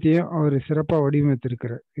விஷயத்தையும் அவர் சிறப்பாக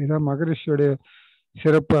வடிவமைத்திருக்கிறார். இதுதான் மகரிஷியோடைய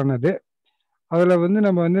சிறப்பானது. அதுல வந்து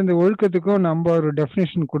நம்ம வந்து இந்த ஒழுக்கத்துக்கும் நம்ம ஒரு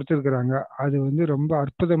டெஃபினேஷன் கொடுத்துருக்குறாங்க. அது வந்து ரொம்ப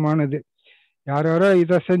அற்புதமானது. யார் யாரோ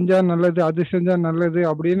இதை செஞ்சா நல்லது, அது செஞ்சா நல்லது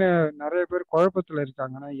அப்படின்னு நிறைய பேர் குழப்பத்துல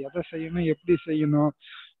இருக்காங்க. ஆனா எதை செய்யணும், எப்படி செய்யணும்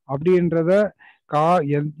அப்படின்றத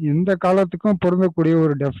எந்த காலத்துக்கும் பொருந்தக்கூடிய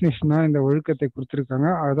ஒரு டெஃபினேஷனா இந்த ஒழுக்கத்தை கொடுத்துருக்காங்க.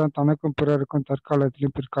 அதுதான் தனக்கும் பிறருக்கும்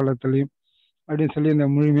தற்காலத்திலையும் பிற்காலத்திலையும் அப்படின்னு சொல்லி இந்த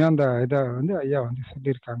முழுமையா அந்த இதை வந்து ஐயா வந்து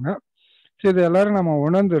சொல்லியிருக்காங்க. ஸோ இது எல்லாரும் நம்ம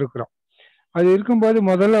உணர்ந்து இருக்கிறோம். அது இருக்கும்போது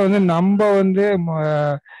முதல்ல வந்து நம்ம வந்து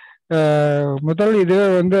முதல் இதுவே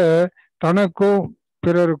வந்து தனக்கும்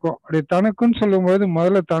பிறருக்கும் அப்படி தனக்குன்னு சொல்லும்போது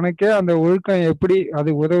முதல்ல தனக்கே அந்த ஒழுக்கம் எப்படி அது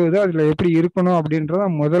உதவுது, அதுல எப்படி இருக்கணும் அப்படின்றத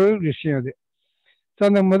முதல் விஷயம் அது. ஸோ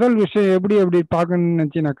அந்த முதல் விஷயம் எப்படி பார்க்கணும்னு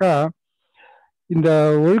நினைச்சினாக்கா, இந்த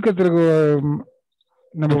ஒழுக்கத்திற்கு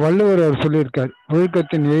நம்ம வள்ளுவர் அவர் சொல்லியிருக்கார்,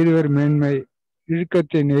 ஒழுக்கத்தின் எய்துவர் மேன்மை,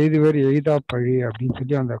 இழுக்கத்தின் எய்துவர் எய்தா பழி அப்படின்னு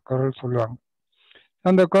சொல்லி அந்த குறள் சொல்லுவாங்க.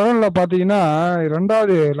 அந்த குறள்ல பாத்தீங்கன்னா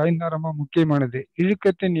 2வது லைன் தான் ரொம்ப முக்கியமானது.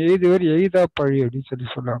 இழுக்கத்தின் எய்துவர் எய்தா பழி அப்படின்னு சொல்லி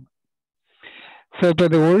சொல்லுவாங்க. ஸோ இப்போ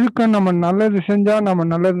இந்த ஒழுக்கம் நம்ம நல்லது செஞ்சா நம்ம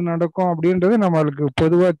நல்லது நடக்கும் அப்படின்றது நம்மளுக்கு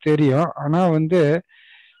பொதுவா தெரியும். ஆனா வந்து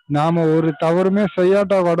நாம ஒரு தவறுமே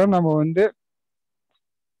செய்யாட்டா கூட நம்ம வந்து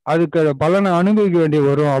அதுக்கு பலனை அனுபவிக்க வேண்டி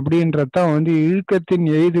வரும் அப்படின்றதான் வந்து இழுக்கத்தின்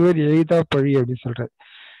எய்துவர் எய்தா பழி அப்படின்னு சொல்றது.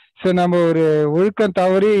 ஸோ நம்ம ஒரு ஒழுக்கம்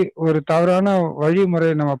தவறி ஒரு தவறான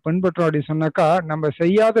வழிமுறையை நம்ம பின்பற்றோம் அப்படின்னு சொன்னாக்கா, நம்ம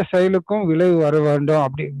செய்யாத செயலுக்கும் விளைவு வர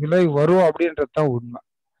வேண்டும், விளைவு வரும் அப்படின்றது தான் உண்மை.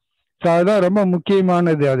 ஸோ அதுதான் ரொம்ப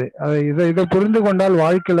முக்கியமானது. இதை புரிந்து கொண்டால்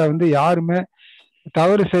வாழ்க்கையில வந்து யாருமே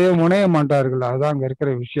தவறு செய்ய முனைய மாட்டார்கள். அதுதான் அங்க இருக்கிற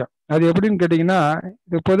விஷயம். அது எப்படின்னு கேட்டீங்கன்னா,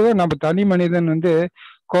 இது பொதுவாக நம்ம தனி மனிதன் வந்து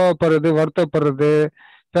கோவப்படுறது, வருத்தப்படுறது,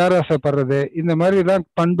 பேராசைப்படுறது, இந்த மாதிரிலாம்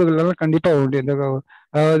பண்புகள் எல்லாம் கண்டிப்பா உண்டு.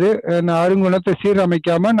 அதாவது அருங்குணத்தை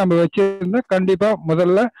சீரமைக்காம நம்ம வச்சிருந்தா கண்டிப்பா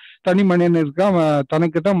முதல்ல தனி மனிதனுக்கு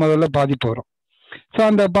தனக்கு தான் முதல்ல பாதிப்பு வரும். ஸோ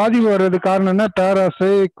அந்த பாதிப்பு வர்றது காரணம்னா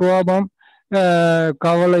பேராசை, கோபம்,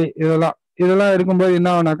 கவலை இதெல்லாம் இருக்கும்போது என்ன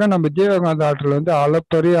ஆகுனாக்கா, நம்ம ஜீவகாந்த ஆற்றல் வந்து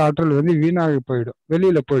அளப்பரிய ஆற்றல் வந்து வீணாகி போயிடும்,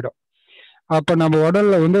 வெளியில போயிடும். அப்ப நம்ம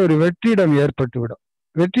உடல்ல வந்து ஒரு வெற்றிடம் ஏற்பட்டு விடும்.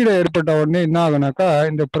 வெற்றிடம் ஏற்பட்ட உடனே என்ன ஆகுனாக்கா,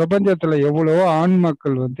 இந்த பிரபஞ்சத்துல எவ்வளவோ ஆண்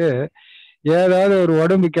மக்கள் வந்து ஏதாவது ஒரு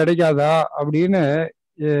உடம்பு கிடைக்காதா அப்படின்னு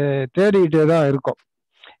தேடிக்கிட்டே தான் இருக்கும்.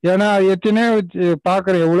 ஏன்னா எத்தனையோ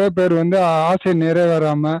பாக்குற எவ்வளவு பேர் வந்து ஆசை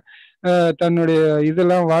நிறைவேறாம தன்னுடைய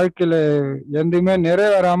இதெல்லாம் வாழ்க்கையில எதுவுமே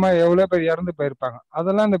நிறைவேறாம எவ்வளவு பேர் இறந்து போயிருப்பாங்க.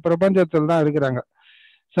 அதெல்லாம் இந்த பிரபஞ்சத்துல தான் இருக்கிறாங்க.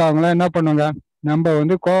 ஸோ அவங்களாம் என்ன பண்ணுவாங்க, நம்ம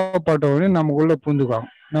வந்து கோவப்பட்ட உடனே நமக்குள்ள பூந்துக்குவாங்க,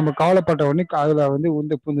 நம்ம கவலைப்பட்ட உடனே அதுல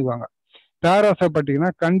வந்து பூந்துக்குவாங்க.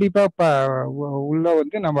 பேராசைப்பட்டீங்கன்னா கண்டிப்பா உள்ள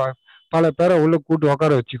வந்து நம்ம பல பேரை உள்ள கூட்டு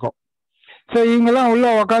உட்கார வச்சுக்கோம். ஸோ இவங்கெல்லாம் உள்ள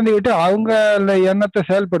உக்காந்துக்கிட்டு அவங்க அந்த எண்ணத்தை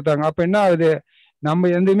செயல்படுத்தாங்க. அப்ப என்ன ஆகுது, நம்ம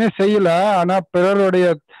எதுவுமே செய்யல, ஆனா பிறருடைய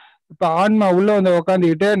இப்ப ஆன்மா உள்ள வந்து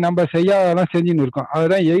உக்காந்துக்கிட்டு நம்ம செய்யாதெல்லாம் செஞ்சுன்னு இருக்கோம்.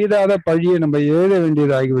 அதுதான் எய்தாத பழியை நம்ம எழுத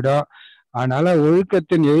வேண்டியது ஆகிவிடும். அதனால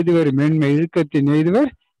ஒழுக்கத்தின் எய்துவர் மேன்மை, இழுக்கத்தின் எய்துவர்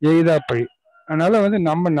எய்தா பழி. அதனால வந்து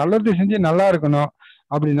நம்ம நல்லது செஞ்சு நல்லா இருக்கணும்.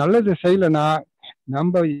 அப்படி நல்லது செய்யலைன்னா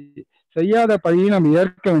நம்ம செய்யாத பழியை நம்ம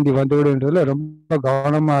ஏற்க வேண்டி வந்துவிடுன்றதுல ரொம்ப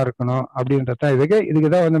கவனமா இருக்கணும் அப்படின்றதான்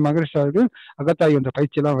இதுக்குதான் வந்து மகரிஷி அவர்கள் அகத்தாய் என்ற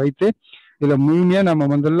பயிற்சி எல்லாம் வைத்து இதுல முழுமையா நம்ம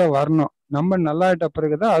முதல்ல வரணும். நம்ம நல்லாயிட்ட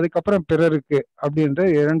பிறகுதான் அதுக்கப்புறம் பிறருக்கு அப்படின்ற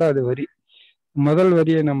 2வது வரி. முதல்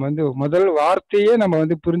வரியை நம்ம வந்து முதல் வார்த்தையே நம்ம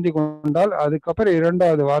வந்து புரிஞ்சு கொண்டால் அதுக்கப்புறம்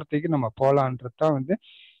 2வது வார்த்தைக்கு நம்ம போலான்றதுதான் வந்து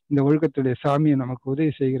இந்த ஒழுக்கத்துடைய சாமியை நமக்கு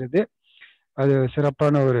உதவி செய்கிறது. அது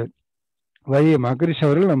சிறப்பான ஒரு வழியை மகரிஷி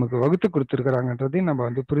அவர்கள் நமக்கு வகுத்து கொடுத்திருக்கிறாங்கன்றதையும் நம்ம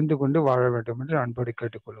வந்து புரிந்து கொண்டு வாழ வேண்டும் என்று அன்போடு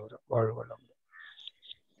கேட்டுக்கொள்கிறோம். வாழ்வளம்.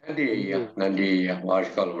 நன்றி ஐயா, நன்றி ஐயா.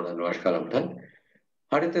 வாழ்காலமுடன்.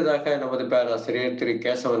 அடுத்ததாக நமது பேராசிரியர் திரு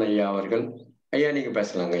கேசவன் ஐயா அவர்கள். ஐயா நீங்க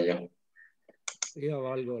பேசலாங்க ஐயா. ஐயா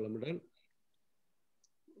வாழ்க வளமுடன்.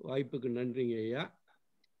 வாய்ப்புக்கு நன்றிங்க ஐயா.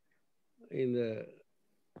 இந்த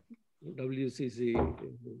WCC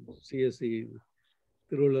CSC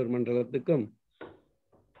திருவள்ளுவர் மண்டலத்துக்கும்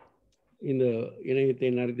இந்த இணையத்தை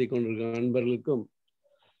நடத்தி கொண்டிருக்கும் அன்பர்களுக்கும்,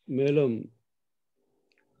 மேலும்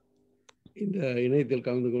இந்த இணையத்தில்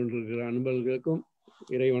கலந்து கொண்டிருக்கிற அன்பர்களுக்கும்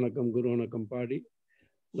இறை வணக்கம், குரு வணக்கம் பாடி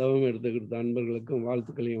தவம் எடுத்துக்கிட்ட அன்பர்களுக்கும்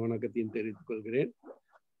வாழ்த்துக்களையும் வணக்கத்தையும் தெரிவித்துக் கொள்கிறேன்.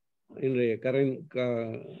 இன்றைய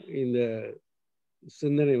இந்த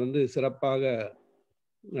சிந்தனை வந்து சிறப்பாக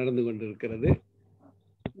நடந்து கொண்டிருக்கிறது.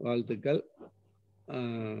 வாழ்த்துக்கள்.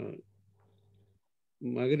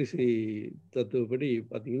 மகரிஷி தத்துவப்படி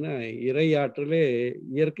பார்த்தீங்கன்னா இறையாற்றலே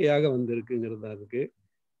இயற்கையாக வந்திருக்குங்கிறதா இருக்கு.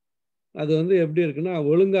 அது வந்து எப்படி இருக்குன்னா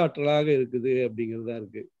ஒழுங்காற்றலாக இருக்குது அப்படிங்கிறதா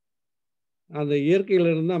இருக்கு. அந்த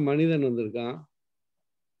இயற்கையில இருந்தா மனிதன் வந்திருக்கான்.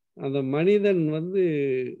 அந்த மனிதன் வந்து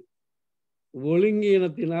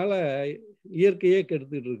ஒழுங்கீனத்தினால இயற்கையே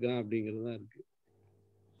கெடுத்துட்டு இருக்கான் அப்படிங்கிறது தான் இருக்கு.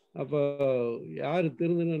 அப்போ யார்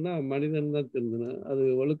திருந்தணும்னா மனிதன் தான் திருந்தணும், அது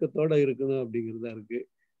ஒழுக்கத்தோட இருக்கணும் அப்படிங்கிறதா இருக்கு.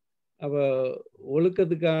 அப்போ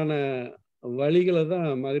ஒழுக்கத்துக்கான வழிகளை தான்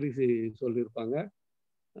மகரிஷி சொல்லியிருப்பாங்க.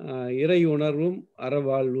 இறை உணர்வும்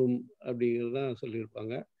அறவாழ்வும் அப்படிங்கிறது தான்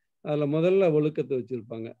சொல்லியிருப்பாங்க. அதில் முதல்ல ஒழுக்கத்தை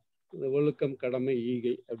வச்சுருப்பாங்க. இந்த ஒழுக்கம், கடமை,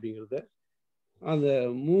 ஈகை அப்படிங்கிறத அந்த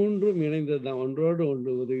மூன்றும் இணைந்தது தான், ஒன்றோடு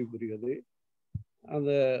ஒன்று உதவி புரிகிறது.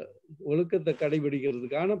 அந்த ஒழுக்கத்தை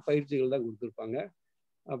கடைபிடிக்கிறதுக்கான பயிற்சிகள் தான் கொடுத்துருப்பாங்க.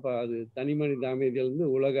 அப்போ அது தனி மனித அமைதியிலேருந்து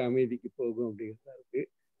உலக அமைதிக்கு போகும் அப்படிங்கிறதா இருக்குது.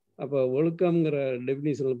 அப்போ ஒழுக்கங்கிற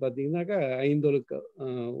டெஃபினிஷனில் பார்த்தீங்கன்னாக்கா 5 ஒழுக்கம்.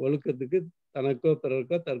 ஒழுக்கத்துக்கு தனக்கோ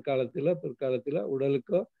பிறருக்கோ தற்காலத்தில் பிற்காலத்தில்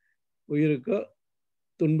உடலுக்கோ உயிருக்கோ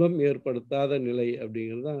துன்பம் ஏற்படுத்தாத நிலை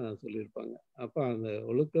அப்படிங்கிறது தான் சொல்லியிருப்பாங்க. அப்போ அந்த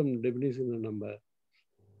ஒழுக்கம் டெஃபினிஷனை நம்ம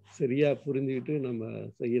சரியாக புரிஞ்சுக்கிட்டு நம்ம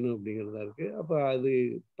செய்யணும் அப்படிங்கிறதா இருக்குது. அப்போ அது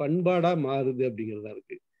பண்பாடாக மாறுது அப்படிங்கிறதா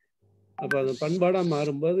இருக்குது. அப்போ அந்த பண்பாடாக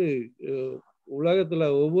மாறும்போது உலகத்தில்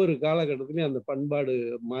ஒவ்வொரு காலகட்டத்திலையும் அந்த பண்பாடு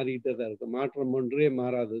மாறிக்கிட்டே தான் இருக்குது. மாற்றம் ஒன்றே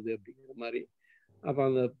மாறாதது அப்படிங்கிற மாதிரி. அப்போ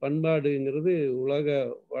அந்த பண்பாடுங்கிறது உலக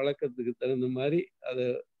வழக்கத்துக்கு தகுந்த மாதிரி அதை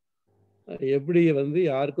எப்படி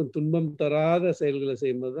யாருக்கும் துன்பம் தராத செயல்களை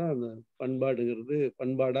செய்யும்போது தான் அந்த பண்பாடுங்கிறது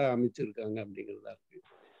பண்பாடாக அமைச்சிருக்காங்க அப்படிங்கிறதா இருக்கு.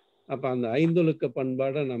 அப்போ அந்த 5 ஒழுக்க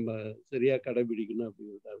பண்பாடை நம்ம சரியாக கடைபிடிக்கணும்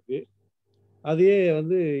அப்படிங்கிறதா இருக்கு. அதையே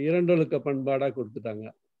 2 ஒழுக்க பண்பாடாக கொடுத்துட்டாங்க.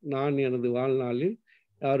 நான் எனது வாழ்நாளில்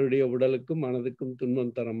யாருடைய உடலுக்கும் மனதுக்கும்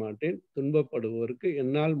துன்பம் தர மாட்டேன், துன்பப்படுவோருக்கு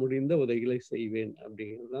என்னால் முடிந்த உதவிகளை செய்வேன்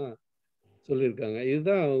அப்படிங்கிறது தான் சொல்லியிருக்காங்க.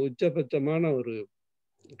 இதுதான் உச்சபட்சமான ஒரு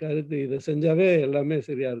கருத்து. இதை செஞ்சாவே எல்லாமே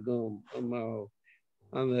சரியா இருக்கும்.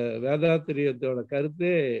 அந்த வேதாத்திரியத்தோட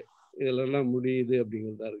கருத்தே இதெல்லாம் முடியுது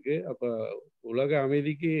அப்படிங்கிறதா இருக்கு. அப்ப உலக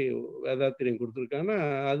அமைதிக்கு வேதாத்திரியம் கொடுத்துருக்காங்கன்னா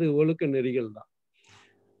அது ஒழுக்க நெறிகள் தான்.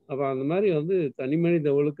 அப்ப அந்த மாதிரி தனி மனித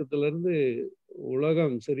ஒழுக்கத்துல இருந்து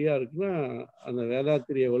உலகம் சரியா இருக்குன்னா அந்த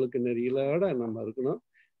வேதாத்திரிய ஒழுக்க நெறிகளோட நம்ம இருக்கணும்.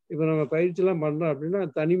 இப்ப நம்ம பயிற்சியெல்லாம் பண்றோம் அப்படின்னா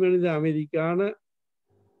தனி மனித அமைதிக்கான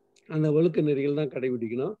அந்த ஒழுக்க நெறிகள் தான்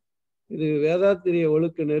கடைபிடிக்கணும். இது வேதாத்திரிய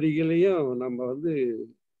ஒழுக்க நெறிகளையும் நம்ம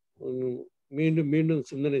மீண்டும் மீண்டும்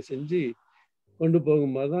சிந்தனை செஞ்சு கொண்டு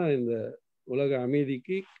போகும்போது தான் இந்த உலக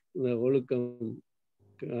அமைதிக்கு இந்த ஒழுக்கம்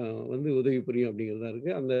உதவி புரியும் அப்படிங்கிறதா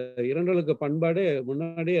இருக்கு. அந்த 2 ஒழுக்க பண்பாடே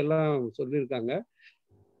முன்னாடியே எல்லாம் சொல்லியிருக்காங்க.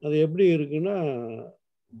 அது எப்படி இருக்குன்னா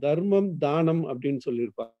தர்மம் தானம் அப்படின்னு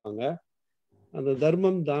சொல்லியிருப்பாங்க. அந்த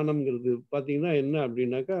தர்மம் தானம்ங்கிறது பார்த்தீங்கன்னா என்ன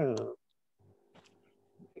அப்படின்னாக்கா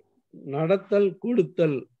நடத்தல்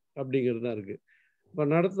கொடுத்தல் அப்படிங்கிறது தான் இருக்கு. இப்போ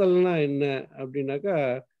நடத்தல்னா என்ன அப்படின்னாக்கா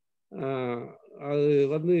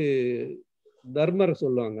அது தர்மரை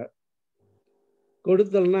சொல்லுவாங்க,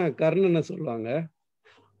 கொடுத்தல்னா கர்ணனை சொல்லுவாங்க.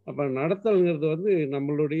 அப்போ நடத்தல்ங்கிறது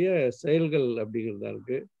நம்மளுடைய செயல்கள் அப்படிங்கிறதா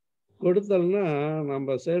இருக்கு. கொடுத்தல்னா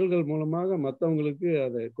நம்ம செயல்கள் மூலமாக மற்றவங்களுக்கு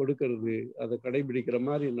அதை கொடுக்கறது, அதை கடைபிடிக்கிற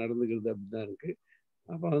மாதிரி நடந்துக்கிறது அப்படிதான் இருக்கு.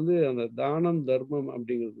 அப்போ அந்த தானம் தர்மம்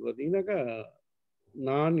அப்படிங்கிறது பார்த்தீங்கன்னாக்கா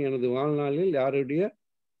நான் எனது வாழ்நாளில் யாருடைய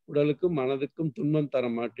உடலுக்கும் மனதுக்கும் துன்பம் தர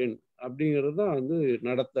மாட்டேன் அப்படிங்கிறது தான்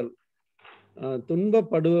நடத்தல்.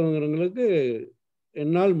 துன்பப்படுபவங்களுக்கு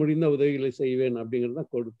என்னால் முடிந்த உதவிகளை செய்வேன் அப்படிங்கிறது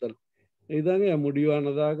தான் கொடுத்தல். இதுதாங்க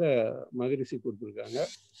முடிவானதாக மகரிஷி கொடுத்துருக்காங்க.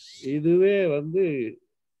 இதுவே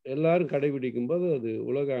எல்லாரும் கடைபிடிக்கும் போது அது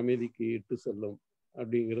உலக அமைதிக்கு இட்டு செல்லும்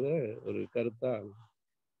அப்படிங்கிறத ஒரு கருத்தா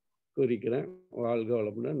கூறிக்கிறேன். வாழ்க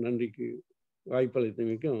வளமுடன். நன்றிக்கு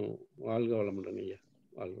வாய்ப்பளித்தமைக்கும் வாழ்க வளமுடன் ஐயா.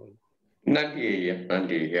 வாழ்க வளமுடன். நன்றி ஐயா,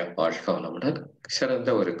 நன்றி ஐயா. வாழ்க வளமுடன். சிறந்த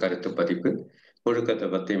ஒரு கருத்து பதிப்பு. ஒழுக்கத்தை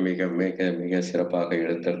பத்தி மிக மிக மிக சிறப்பாக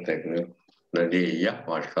எடுத்திருக்க நன்றி ஐயா.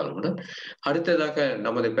 வாழ்க வளமுடன். அடுத்ததாக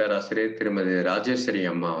நமது பேராசிரியர் திருமதி ராஜேஸ்வரி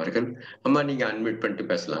அம்மா அவர்கள். அம்மா, நீங்க அன்மியூட் பண்ணிட்டு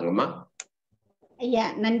பேசலாங்கம்மா. ஐயா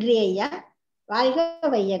நன்றி ஐயா. வாழ்க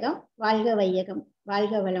வையகம், வாழ்க வையகம்,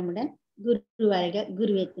 வாழ்க வளமுடன். குரு வாழ்க,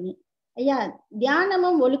 குருவே துணை. ஐயா,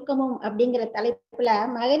 தியானமும் ஒழுக்கமும் அப்படிங்கிற தலைப்புல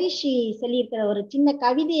மகரிஷி சொல்லியிருக்கிற ஒரு சின்ன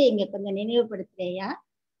கவிதையை இங்க கொஞ்சம் நினைவுபடுத்துறையா.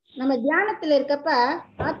 நம்ம தியானத்துல இருக்கப்ப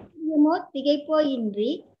ஆச்சரியமோ திகைப்போ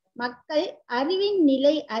இன்றி மக்கள் அறிவின்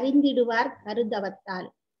நிலை அறிந்திடுவார் கருதவத்தால்.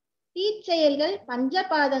 தீச்செயல்கள்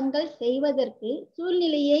பஞ்சபாதங்கள் செய்வதற்கு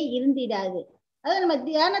சூழ்நிலையே இருந்திடாது. அதாவது நம்ம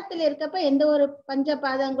தியானத்துல இருக்கப்ப எந்த ஒரு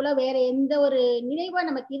பஞ்சபாதங்களோ வேற எந்த ஒரு நினைவோ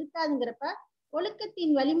நமக்கு இருக்காதுங்கிறப்ப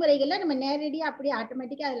ஒழுக்கத்தின் வழிமுறைகளை நம்ம நேரடியா அப்படியே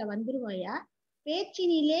ஆட்டோமேட்டிக்கா அதுல வந்துருவோம் ஐயா.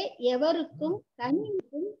 பேச்சினிலே எவருக்கும்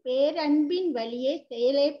கண்ணிற்கும் பேரன்பின் வழியே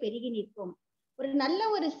செயலே பெருகி நிற்கும். ஒரு நல்ல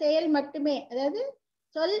ஒரு செயல் மட்டுமே, அதாவது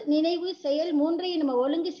சொல் நினைவு செயல் மூன்றையும் நம்ம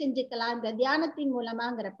ஒழுங்கு செஞ்சுக்கலாம் இந்த தியானத்தின்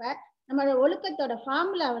மூலமாங்கிறப்ப நம்மளோட ஒழுக்கத்தோட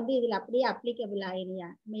ஃபார்முலா இதுல அப்படியே அப்ளிகபிள் ஆயிடுயா.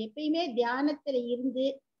 நம்ம எப்பயுமே தியானத்துல இருந்து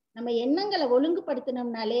நம்ம எண்ணங்களை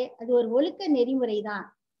ஒழுங்குபடுத்தணும்னாலே அது ஒரு ஒழுக்க நெறிமுறை தான்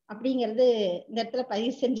அப்படிங்கிறது இந்த இடத்துல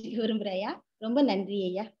பதிவு செஞ்சு விரும்புறையா. ரொம்ப நன்றி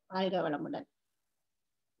ஐயா. வாழ்க வளமுடன்.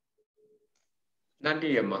 நன்றி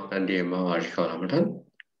அம்மா, நன்றி அம்மா. வாழ்க வளமுடன்.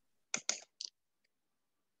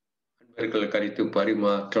 அன்பர்கள் கருத்து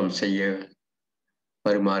பரிமாற்றம் செய்ய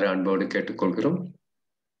வருமாறு அன்போடு கேட்டுக்கொள்கிறோம்.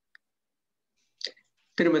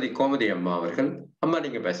 திருமதி கோமதி அம்மா அவர்கள். அம்மா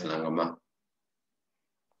நீங்க பேசலாங்க அம்மா.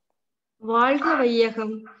 வாழ்க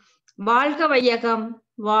வையகம், வாழ்க வையகம்,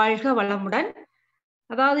 வாழ்க வளமுடன்.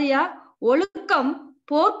 அதாவது ஒழுக்கம்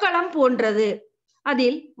போர்க்களம் போன்றது.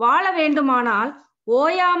 அதில் வாழ வேண்டுமானால்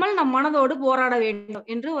ஓயாமல் நம் மனதோடு போராட வேண்டும்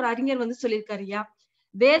என்று ஒரு அறிஞர் சொல்லியிருக்காருயா.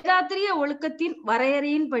 வேதாத்திரிய ஒழுக்கத்தின்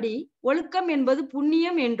வரையறையின்படி ஒழுக்கம் என்பது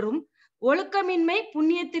புண்ணியம் என்றும், ஒழுக்கமின்மை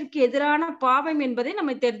புண்ணியத்திற்கு எதிரான பாவம் என்பதை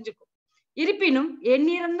நம்ம தெரிஞ்சுக்கும். இருப்பினும்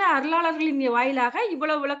எண்ணிறந்த அருளாளர்களின் வாயிலாக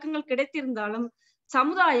இவ்வளவு விளக்கங்கள் கிடைத்திருந்தாலும்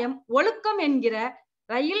சமுதாயம் ஒழுக்கம் என்கிற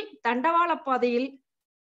ரயில் தண்டவாள பாதையில்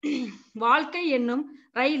வாழ்க்கை என்னும்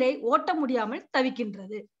ரயிலை ஓட்ட முடியாமல்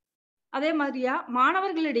தவிக்கின்றது. அதே மாதிரியா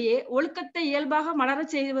மாணவர்களிடையே ஒழுக்கத்தை இயல்பாக மலர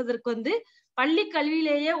செய்வதற்கு பள்ளி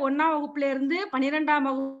கல்வியிலேயே 1ஆம் வகுப்புல இருந்து 12ஆம்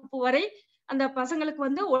வகுப்பு வரை அந்த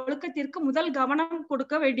பசங்களுக்கு ஒழுக்கத்திற்கு முதல் கவனம்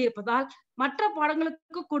கொடுக்க வேண்டியிருப்பதால் மற்ற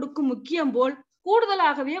பாடங்களுக்கு கொடுக்கும் முக்கியம் போல்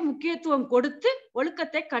கூடுதலாகவே முக்கியத்துவம் கொடுத்து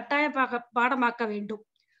ஒழுக்கத்தை கட்டாய பாடமாக்க வேண்டும்.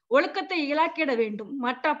 ஒழுக்கத்தை இலக்கிட வேண்டும்.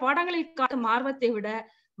 மற்ற பாடங்களில் காட்டும் ஆர்வத்தை விட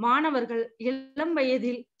மாணவர்கள் இளம்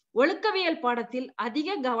வயதில் ஒழுக்கவியல் பாடத்தில்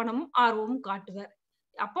அதிக கவனமும் ஆர்வமும் காட்டுவர்.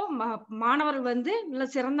 அப்போ மாணவர்கள் நல்ல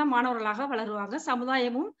சிறந்த மாணவர்களாக வளருவாங்க.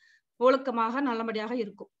 சமுதாயமும் ஒழுக்கமாக நல்லபடியாக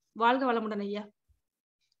இருக்கும். வாழ்க வளமுடன் ஐயா.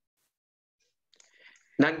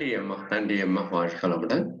 நன்றி அம்மா, நன்றி அம்மா. வாழ்க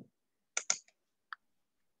வளமுடன்.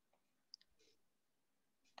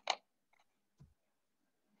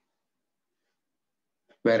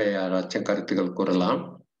 வேற யாராச்சும் கருத்துக்கள் கூறலாம்?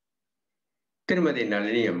 திருமதி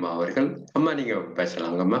நளினி அம்மா அவர்கள். அம்மா நீங்க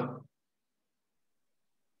பேசலாங்கம்மா.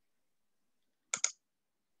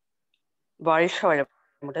 வாழ்க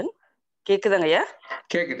வளமுடன். கேக்குதுங்க ஐயா?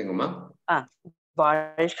 கேக்குதுங்கம்மா.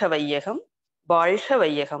 வாழ்க வையகம், வாழ்க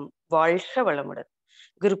வையகம், வாழ்க வளமுடன்.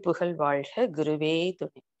 குருப்புகள் வாழ்க, குருவே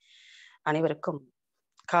துணை. அனைவருக்கும்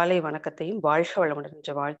காலை வணக்கத்தையும் வாழ்க வளமுடன்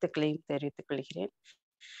என்ற வாழ்த்துக்களையும் தெரிவித்துக் கொள்கிறேன்.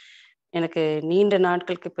 எனக்கு நீண்ட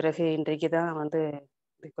நாட்களுக்கு பிறகு இன்றைக்குதான்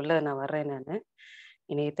இதுக்குள்ள நான் வர்றேன். நான்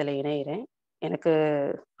இணையத்துல இணையிறேன். எனக்கு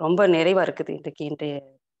ரொம்ப நிறைவா இருக்குது. இன்றைய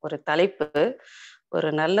ஒரு தலைப்பு, ஒரு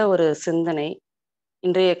நல்ல ஒரு சிந்தனை,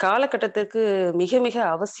 இன்றைய காலகட்டத்திற்கு மிக மிக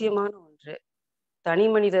அவசியமான ஒன்று. தனி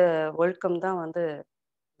மனித ஒழுக்கம்தான் இந்த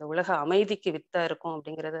உலக அமைதிக்கு வித்தா இருக்கும்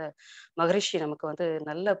அப்படிங்கிறத மகரிஷி நமக்கு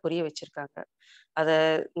நல்லா புரிய வச்சிருக்காங்க.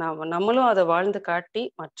 நம்மளும் அதை வாழ்ந்து காட்டி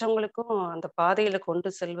மற்றவங்களுக்கும் அந்த பாதையில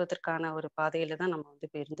கொண்டு செல்வதற்கான ஒரு பாதையில தான் நம்ம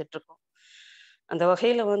இப்ப இருந்துட்டு இருக்கோம். அந்த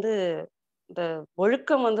வகையில இந்த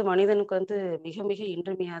ஒழுக்கம் மனிதனுக்கு மிக மிக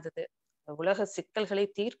இன்றியமையாதது. உலக சிக்கல்களை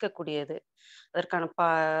தீர்க்கக்கூடியது. அதற்கான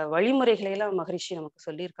வழிமுறைகளை எல்லாம் மகரிஷி நமக்கு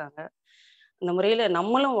சொல்லியிருக்காங்க. இந்த முறையில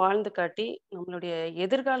நம்மளும் வாழ்ந்து காட்டி நம்மளுடைய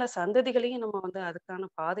எதிர்கால சந்ததிகளையும் நம்ம அதுக்கான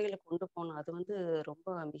பாதையில கொண்டு போகணும். அது ரொம்ப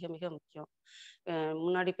மிக மிக முக்கியம்.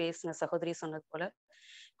 முன்னாடி பேசின சகோதரி சொன்னது போல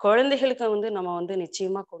குழந்தைகளுக்கு நம்ம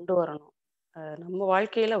நிச்சயமா கொண்டு வரணும். நம்ம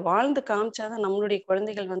வாழ்க்கையில வாழ்ந்து காமிச்சாதான் நம்மளுடைய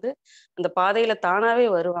குழந்தைகள் அந்த பாதையில தானாவே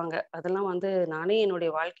வருவாங்க. அதெல்லாம் நானே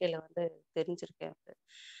என்னுடைய வாழ்க்கையில தெரிஞ்சிருக்கேன்.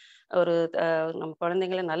 ஒரு நம்ம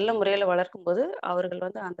குழந்தைங்களை நல்ல முறையில வளர்க்கும் போது அவர்கள்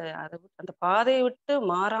அந்த பாதையை விட்டு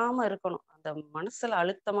மாறாம இருக்கணும். அந்த மனசுல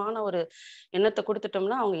அழுத்தமான ஒரு எண்ணத்தை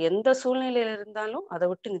கொடுத்துட்டோம்னா அவங்க எந்த சூழ்நிலையில இருந்தாலும் அதை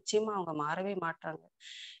விட்டு நிச்சயமா அவங்க மாறவே மாட்டாங்க.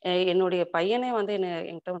 என்னுடைய பையனே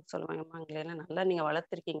என்கிட்ட சொல்லுவாங்கம்மா, எல்லாம் நல்லா நீங்க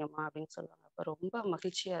வளர்த்துருக்கீங்கம்மா அப்படின்னு சொல்லுவாங்க. அப்ப ரொம்ப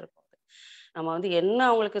மகிழ்ச்சியா இருக்கும். நம்ம என்ன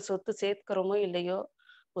அவங்களுக்கு சொத்து சேர்க்கிறோமோ இல்லையோ,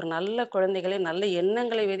 ஒரு நல்ல குழந்தைகளை நல்ல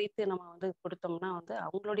எண்ணங்களை விதைத்து நம்ம கொடுத்தோம்னா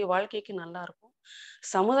அவங்களுடைய வாழ்க்கைக்கு நல்லா இருக்கும்.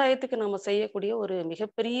 சமுதாயத்துக்கு நம்ம செய்யக்கூடிய ஒரு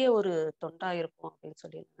மிகப்பெரிய ஒரு தொண்டா இருக்கும் அப்படின்னு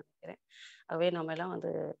சொல்லி நான் நினைக்கிறேன். அவே நம்ம எல்லாம்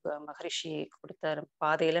மகரிஷி கொடுத்த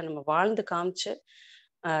பாதையில நம்ம வாழ்ந்து காமிச்சு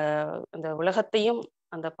அந்த உலகத்தையும்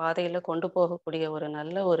அந்த பாதையில கொண்டு போகக்கூடிய ஒரு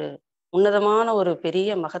நல்ல ஒரு உன்னதமான ஒரு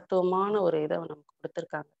பெரிய மகத்துவமான ஒரு இதை நமக்கு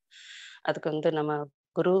கொடுத்துருக்காங்க. அதுக்கு நம்ம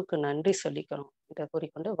குருவுக்கு நன்றி சொல்லிக்கிறோம். இதை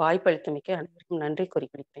கூறிக்கொண்டு வாய்ப்பளித்தமைக்க அனைவருக்கும் நன்றி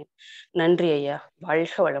கூறிக்கொள்கிறேன். நன்றி ஐயா.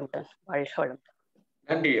 வாழ்க வளமுடன், வாழ்க வளமுடன்.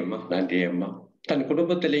 நன்றி அம்மா, நன்றி அம்மா. தன்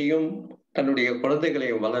குடும்பத்திலேயும் தன்னுடைய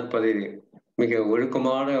குழந்தைகளையும் வளர்ப்பது மிக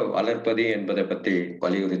ஒழுக்கமான வளர்ப்பது என்பதை பற்றி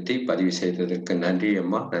வலியுறுத்தி பதிவு செய்ததற்கு நன்றி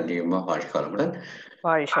அம்மா, நன்றி அம்மா. வாழ்க வளமுடன்,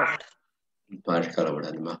 வாழ்க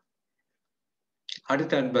வளமுடன்மா.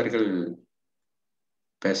 அடுத்த அன்பர்கள்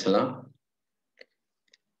பேசலாம்.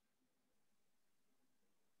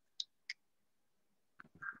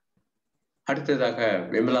 அடுத்ததாக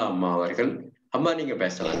விமலா அம்மா அவர்கள். அம்மா நீங்க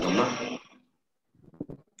பேசலாங்க அம்மா.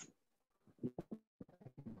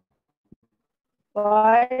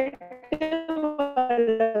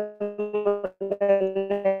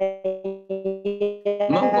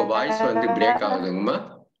 அம்மா இப்ப வாய்ஸ் வந்து பிரேக் ஆகுதுங்கம்மா.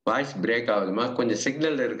 Voice break ஆகுதுமா. கொஞ்சம்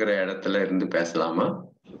சிக்னல் இருக்கிற இடத்துல இருந்து பேசலாமா?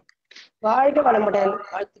 வாழ்க வளமுடன்.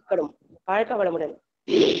 வாழ்த்துக்களும். வாழ்க வளமுடன்.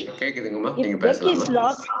 கேக்குதுங்கம்மா, நீங்க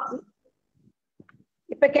பேசலாமா?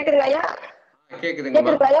 இப்ப கேக்குதுங்களா ஐயா?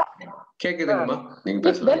 கேக்குதுங்கம்மா. கேக்குதுங்கம்மா, நீங்க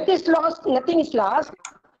பேசலாம். If wealth is lost, nothing is lost.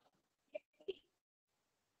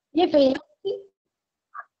 If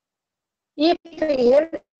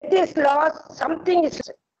health is lost, something is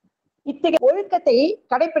lost. இத்தகைய ஒழுக்கத்தை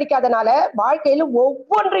கடைபிடிக்காதனால வாழ்க்கையில்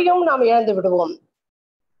ஒவ்வொன்றையும் நாம் இழந்து விடுவோம்.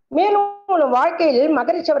 மேலும் வாழ்க்கையில்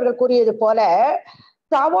மகரிஷி அவர்கள் கூறியது போல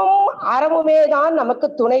தவம் அறமுமே தான் நமக்கு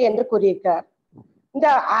துணை என்று கூறியிருக்கிறார். இந்த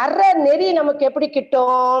அற நெறி நமக்கு எப்படி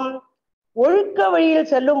கிட்டும்? ஒழுக்க வழியில்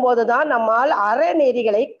செல்லும் போதுதான் நம்மால்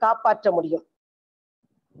அறநெறிகளை காப்பாற்ற முடியும்.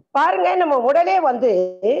 பாருங்க, நம்ம உடலே வந்து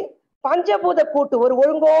பஞ்சபூத கூட்டு ஒரு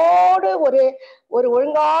ஒழுங்கோடு ஒரு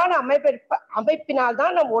ஒழுங்கான அமைப்பினால்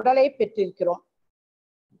தான் நம் உடலை பெற்றிருக்கிறோம்.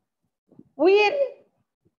 உயிர்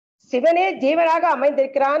சிவனே ஜீவனாக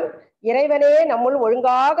அமைந்திருக்கிறான். இறைவனே நம்முள்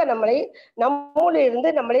ஒழுங்காக நம்முள் இருந்து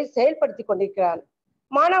நம்மளை செயல்படுத்தி கொண்டிருக்கிறான்.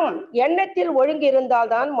 மனம் எண்ணத்தில் ஒழுங்கு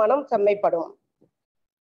இருந்தால்தான் மனம் செம்மைப்படும்.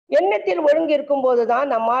 எண்ணத்தில் ஒழுங்கு இருக்கும் போதுதான்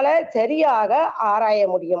நம்மால சரியாக ஆராய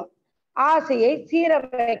முடியும், ஆசையை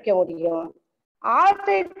சீரமைக்க முடியும்.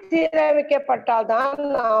 ஆசை சீரமைக்கப்பட்டால் தான்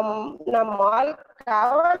நம்மால்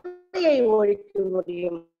கவலையை ஒழிக்க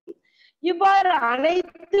முடியும். இவ்வாறு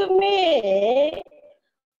அனைத்துமே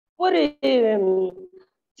ஒரு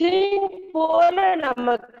போல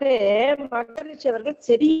நமக்கு மகரிஷி அவர்கள்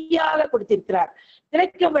சரியாக கொடுத்திருக்கிறார்.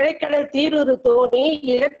 திரைக்கு விளைக்கடல் தீரொரு தோணி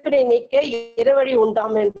இழப்பினை நீக்க இருவழி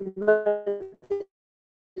உண்டாம் என்று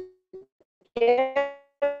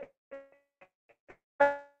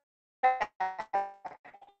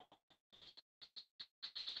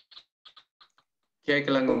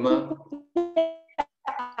கேட்கலாங்கம்மா.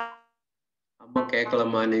 அம்மா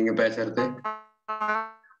கேட்கலாமா நீங்க பேசுறது?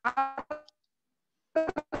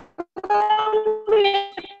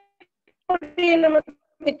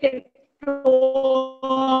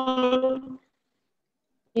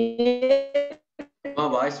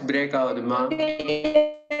 Voice break ஆகுதுமா.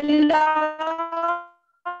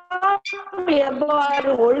 எவ்வாறு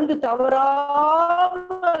ஒழுங்கு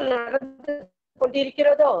தவறாமல் நடந்து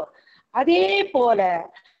கொண்டிருக்கிறதோ அதே போல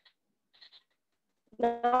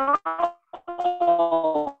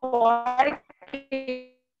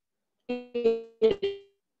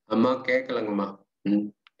அம்மா கேட்கலங்கம்மா.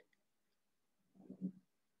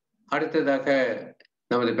 அடுத்ததாக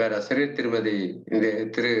நமது பேராசிரியர் திருமதி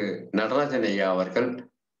திரு நடராஜன் ஐயா அவர்கள்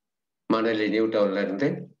மணலி நியூ டவுன்ல இருந்து.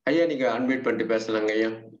 ஐயா நீங்க அன்மியூட் பண்ணிட்டு பேசலாங்க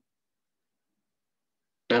ஐயா.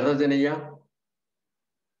 நடராஜன் ஐயா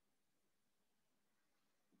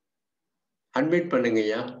அன்மியூட் பண்ணுங்க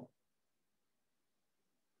ஐயா.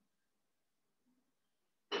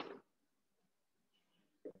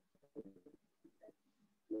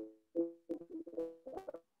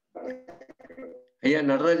 ஐயா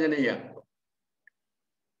நடராஜன் ஐயா.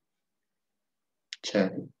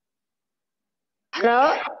 சரி. ஹலோ,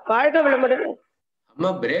 வாழ்க வளமுடன். அம்மா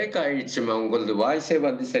பிரேக் ஆயிடுச்சுமா, உங்களது வாய்ஸே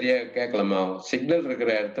வந்து சரியா கேட்கலாமா? சிக்னல்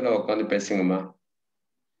இருக்கிற இடத்துல உட்காந்து பேசுங்கம்மா.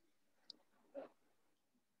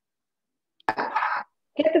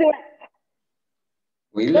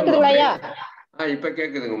 கேக்குதுங்களா ஐயா? இப்ப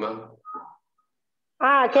கேக்குதுங்கம்மா.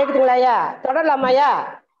 கேக்குதுங்களா ஐயா? தொடரலாமா ஐயா?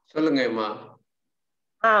 சொல்லுங்க அம்மா.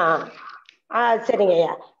 சரிங்க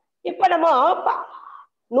ஐயா. இப்ப நம்ம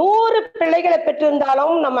 100 பிள்ளைகளை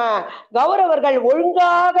பெற்றிருந்தாலும் நம்ம கௌரவர்கள்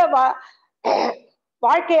ஒழுங்காக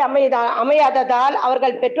வாழ்க்கை அமையாததால்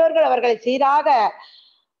அவர்கள் பெற்றோர்கள் அவர்களை சீராக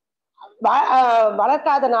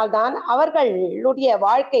வளர்க்காதனால்தான் அவர்களுடைய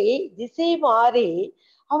வாழ்க்கையை திசை மாறி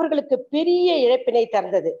அவர்களுக்கு பெரிய இழப்பினை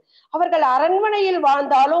தந்தது. அவர்கள் அரண்மனையில்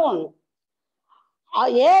வாழ்ந்தாலும்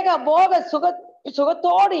ஏக போக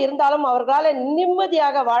சுகத்தோடு இருந்தாலும் அவர்களால்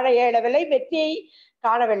நிம்மதியாக வாழ இயலவில்லை, வெற்றியை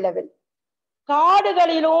காணவில்லை.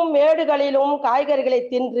 காடுகளிலும் மேடுகளிலும் காய்கறிகளை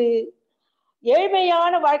தின்று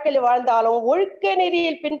ஏழ்மையான வாழ்க்கையில் வாழ்ந்தாலும் ஒழுக்க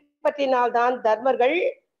நெறியில் பின்பற்றினால்தான் தர்மர்கள்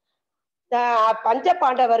பஞ்ச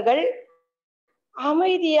பாண்டவர்கள்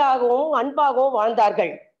அமைதியாகவும் அன்பாகவும்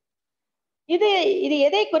வாழ்ந்தார்கள். இது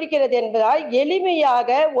எதை குறிக்கிறது என்பதால் எளிமையாக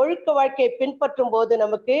ஒழுக்க வாழ்க்கையை பின்பற்றும் போது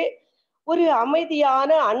நமக்கு ஒரு அமைதியான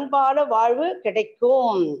அன்பான வாழ்வு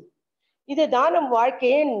கிடைக்கும். இதுதான் நம்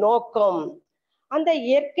வாழ்க்கையின் நோக்கம். அந்த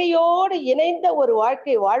இயற்கையோடு இணைந்த ஒரு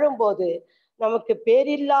வாழ்க்கை வாழும்போது நமக்கு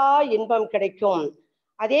பேரில்லா இன்பம் கிடைக்கும்.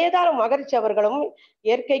 அதேதான் மகரிஷி அவர்களும்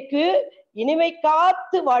இயற்கைக்கு இனிமை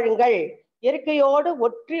காத்து வாழுங்கள், இயற்கையோடு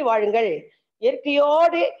ஒற்றி வாழுங்கள்,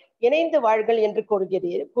 இயற்கையோடு இணைந்து வாழுங்கள் என்று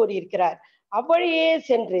கூறியிருக்கிறார். அவ்வழியே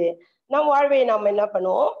சென்று நம் வாழ்வை நாம் என்ன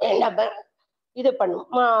பண்ணுவோம், நம்ம இது பண்ணும்.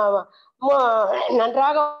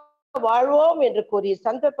 நன்றாக வாழ்வோம் என்று கூறி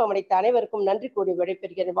சந்தர்ப்பம் அளித்த அனைவருக்கும் நன்றி கூறி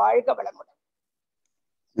விடைபெறுகிறேன். வாழ்க வளமுடன்.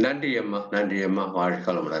 நன்றி அம்மா, நன்றி அம்மா. வாழ்க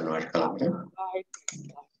வளமுடன், வாழ்க வளமுடன்.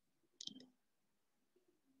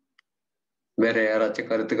 வேற யாராச்சும்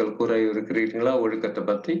கருத்துக்கள் கூற இருக்கிறீர்களா ஒழுக்கத்தை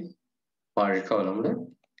பத்தி? வாழ்க வளமுடன்.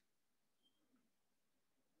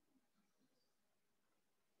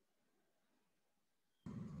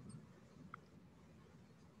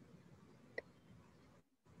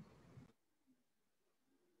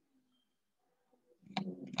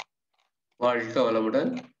 வாழ்க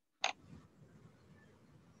வளமுடன்.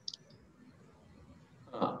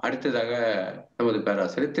 அடுத்ததாக நமது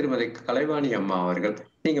பேராசிரியர் திருமதி கலைவாணி அம்மா அவர்கள்,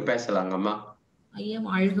 நீங்க பேசலாங்க அம்மா. ஐயா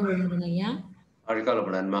வாழ்க வளமுடன் ஐயா. வாழ்க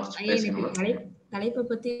வளமுடன். ஐயா எனக்கு தலைப்பை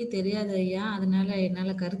பத்தி தெரியாது ஐயா, அதனால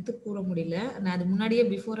என்னால கருத்து கூற முடியல. நான் அது முன்னாடியே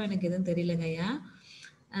பிஃபோரா எனக்கு எதுவும் தெரியலங்க ஐயா.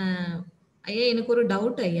 ஐயா எனக்கு ஒரு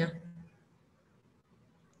டவுட் ஐயா.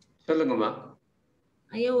 சொல்லுங்கம்மா.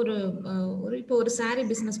 ஐயா ஒரு இப்போ ஒரு சாரி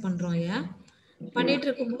பிசினஸ் பண்றோம் ஐயா. பண்ணிட்டு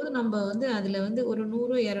இருக்கும்போது நம்ம வந்து அதுல வந்து ஒரு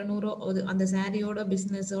 100 200 அந்த சாரியோட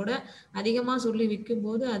பிசினஸோட அதிகமா சொல்லி விற்கும்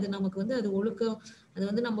போது அது நமக்கு வந்து அது ஒழுக்கம், அது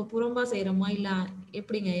வந்து நம்ம புறம்பா செய்யறோமா இல்ல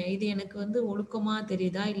எப்படிங்க? இது எனக்கு வந்து ஒழுக்கமா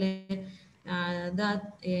தெரியுதா இல்ல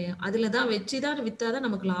அதுலதான் வச்சுதான் வித்தாதான்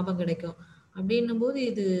நமக்கு லாபம் கிடைக்கும் அப்படின்னும் போது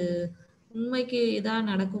இது உண்மைக்கு இதா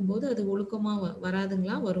நடக்கும்போது அது ஒழுக்கமா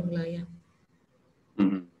வராதுங்களா, வருங்களா ஐயா?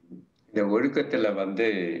 இந்த ஒழுக்கத்துல வந்து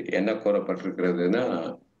என்ன கூறப்பட்டிருக்கிறதுனா,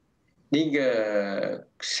 நீங்க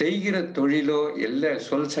செய்கிற தொழிலோ இல்ல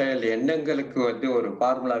சொல் செயல் எண்ணங்களுக்கு வந்து ஒரு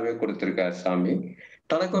ஃபார்முலாவே கொடுத்திருக்கார் சாமி.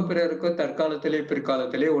 தனக்கோ பிறருக்கோ தற்காலத்திலே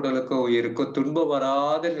பிற்காலத்திலே உடலுக்கோ உயிருக்கோ துன்பம்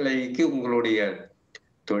வராத நிலைக்கு உங்களுடைய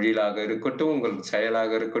தொழிலாக இருக்கட்டும், உங்கள்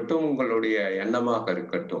செயலாக இருக்கட்டும், உங்களுடைய எண்ணமாக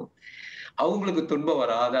இருக்கட்டும், அவங்களுக்கு துன்பம்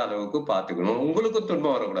வராத அளவுக்கு பார்த்துக்கணும். உங்களுக்கு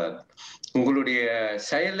துன்பம் வரக்கூடாது. உங்களுடைய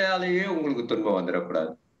செயலாலேயே உங்களுக்கு துன்பம்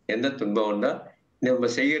வந்துடக்கூடாது. எந்த துன்பம் வந்தா நம்ம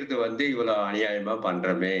செய்யறது வந்து இவ்வளவு அநியாயமா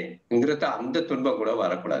பண்றோமேங்கிறது அந்த துன்பம் கூட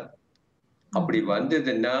வரக்கூடாது. அப்படி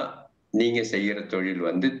வந்ததுன்னா நீங்க செய்யற தொழில்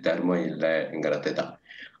வந்து தர்மம் இல்லைங்கிறது தான்.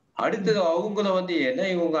 அடுத்தது அவங்கள வந்து என்ன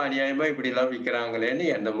இவங்க அநியாயமா இப்படி எல்லாம் விற்கிறாங்களேன்னு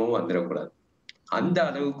எண்ணமும் வந்துடக்கூடாது. அந்த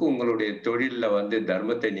அளவுக்கு உங்களுடைய தொழில்ல வந்து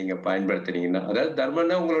தர்மத்தை நீங்க பயன்படுத்துனீங்கன்னா, அதாவது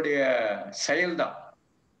தர்மம்னா உங்களுடைய செயல்தான்.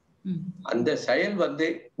 அந்த செயல் வந்து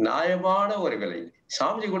நியாயமான ஒரு விலை.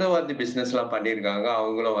 சாமிஜி கூட வந்து பிசினஸ் எல்லாம் பண்ணியிருக்காங்க.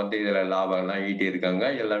 அவங்களும் வந்து இதுல லாபம் எல்லாம் ஈட்டி இருக்காங்க,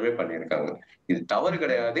 எல்லாமே பண்ணியிருக்காங்க. இது தவறு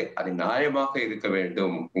கிடையாது. அது நியாயமாக இருக்க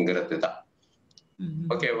வேண்டும்ங்கிறது தான்.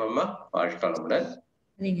 ஓகேவாம்மா? வாழ்க வளமுடன்.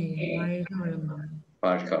 வாழ்க வளமுடன்,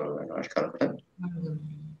 வாழ்க வளமுடன்.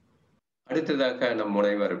 அடுத்ததாக நம்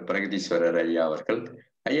முனைவர் பிரகதீஸ்வரர் ஐயா அவர்கள்.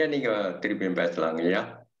 ஐயா நீங்க திருப்பியும் பேசலாங்க ஐயா.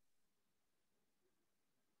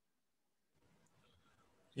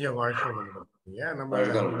 வாழ்க வளமுடன். நம்ம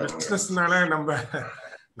பிசினஸ்னால நம்ம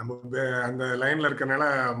அந்த லைன்ல இருக்கனால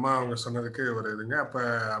அம்மா அவங்க சொன்னதுக்கு ஒரு இதுங்க. அப்ப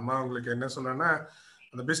அம்மா அவங்களுக்கு என்ன சொன்னா,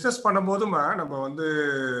 அந்த பிசினஸ் பண்ணும்போதுமா நம்ம வந்து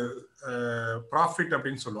ப்ராஃபிட்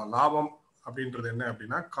அப்படின்னு சொல்லுவோம். லாபம் அப்படின்றது என்ன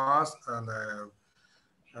அப்படின்னா, காஸ்ட் அந்த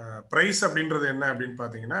பிரைஸ் அப்படின்றது என்ன அப்படின்னு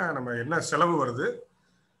பாத்தீங்கன்னா, நம்ம என்ன செலவு வருது,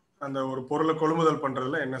 அந்த ஒரு பொருளை கொள்முதல்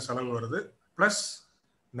பண்றதுல என்ன செலவு வருது, பிளஸ்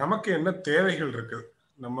நமக்கு என்ன தேவைகள் இருக்குது,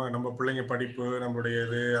 நம்ம பிள்ளைங்க படிப்பு, நம்மளுடைய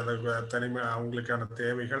இது, அதை தனிமை அவங்களுக்கான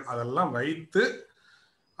தேவைகள், அதெல்லாம் வைத்து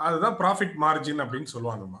அதுதான் ப்ராஃபிட் மார்ஜின் அப்படின்னு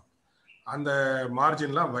சொல்லுவாங்கம்மா. அந்த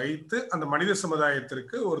மார்ஜின்லாம் வைத்து அந்த மனித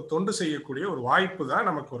சமுதாயத்திற்கு ஒரு தொண்டு செய்யக்கூடிய ஒரு வாய்ப்பு தான்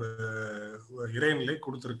நமக்கு ஒரு இறைநிலை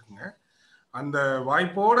கொடுத்துருக்குங்க. அந்த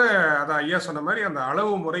வாய்ப்போட அதை ஐயா சொன்ன மாதிரி அந்த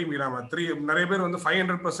அளவு முறை மீறாம நிறைய பேர் வந்து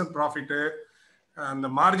 500% ப்ராஃபிட்டு அந்த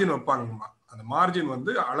மார்ஜின் வைப்பாங்கம்மா. அந்த மார்ஜின்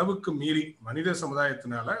வந்து அளவுக்கு மீறி மனித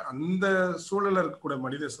சமுதாயத்தினால, அந்த சூழலில் இருக்கக்கூடிய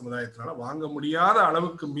மனித சமுதாயத்தினால வாங்க முடியாத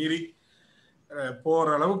அளவுக்கு மீறி போற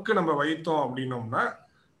அளவுக்கு நம்ம வைத்தோம் அப்படின்னோம்னா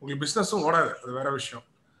உங்களுக்கு பிஸ்னஸும் ஓடாது. அது வேற விஷயம்.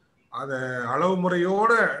 அதை அளவு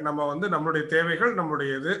முறையோட நம்ம வந்து நம்மளுடைய தேவைகள்,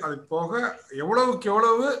 நம்மளுடைய இது, அது போக எவ்வளவுக்கு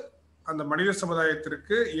எவ்வளவு அந்த மனித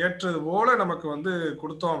சமுதாயத்திற்கு ஏற்றது போல நமக்கு வந்து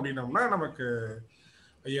கொடுத்தோம் அப்படின்னோம்னா நமக்கு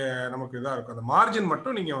இதாக இருக்கும். அந்த மார்ஜின்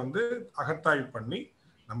மட்டும் நீங்க வந்து அகத்தாய்வு பண்ணி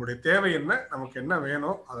நம்மளுடைய தேவை என்ன, நமக்கு என்ன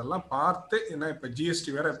வேணும், அதெல்லாம் பார்த்து, ஏன்னா இப்ப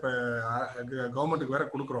ஜிஎஸ்டி வேற இப்ப கவர்மெண்ட்டுக்கு வேற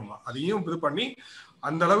கொடுக்குறோமா, அதையும் இது பண்ணி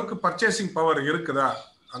அந்த அளவுக்கு பர்ச்சேசிங் பவர் இருக்குதா,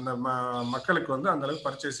 அந்த மக்களுக்கு வந்து அந்த அளவுக்கு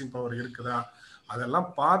பர்ச்சேசிங் பவர் இருக்குதா, அதெல்லாம்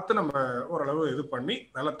பார்த்து நம்ம ஓரளவு இது பண்ணி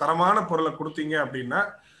நல்ல தரமான பொருளை கொடுத்தீங்க அப்படின்னா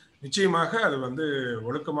நிச்சயமாக அது வந்து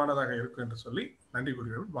ஒழுக்கமானதாக இருக்கும் என்று சொல்லி நன்றி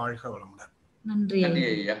கூறுகிறேன். வாழ்க வளமுடன். நன்றி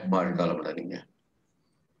ஐயா. வாழ்க வளமுடன்.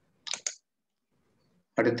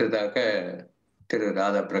 அடுத்ததாக திரு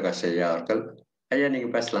ராதா பிரகாஷ் ஐயா அவர்கள். ஐயா நீங்க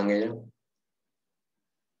பேசலாங்க ஐயா.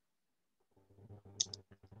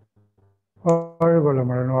 வாழ்க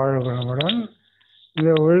வளமுடன், வாழ்க வளமுடன்.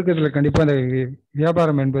 இந்த ஒழுக்கத்தில் கண்டிப்பாக அந்த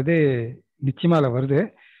வியாபாரம் என்பது நிச்சயமா அதில் வருது.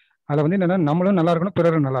 அதில் வந்து என்னன்னா நம்மளும் நல்லா இருக்கணும்,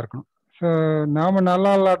 பிறரும் நல்லா இருக்கணும். ஸோ நாம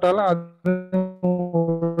நல்லா இல்லாட்டாலும் அது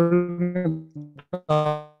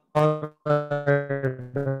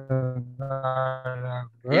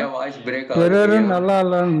பிறரும் நல்லா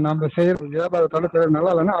இல்லைன்னு நம்ம செய்யற வியாபாரத்தால பிறர்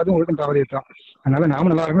நல்லா இல்லைன்னா அதுவும் ஒழுக்கம் தவறியதுதான். அதனால நாம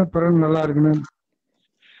நல்லா இருக்கணும், பிறரும் நல்லா இருக்கணும்.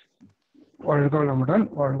 வாழ்க வளமுடன்,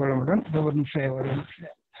 வாழ்க வளமுடன். ஒரு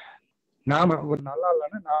நிமிஷம். நாம ஒரு நல்லா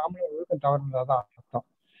இல்லைன்னா நாமளும் ஒழுக்கம் தவறுனதாதான் அர்த்தம்.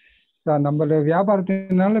 நம்மளோட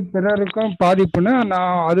வியாபாரத்தினால பிறருக்கும் பாதிப்புன்னா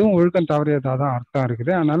அதுவும் ஒழுக்கம் தவறியதாதான் அர்த்தம்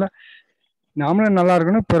இருக்குது. அதனால நாமளும் நல்லா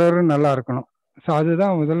இருக்கணும், பிறரும் நல்லா இருக்கணும். ஸோ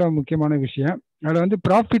அதுதான் முதல்ல முக்கியமான விஷயம். அதில் வந்து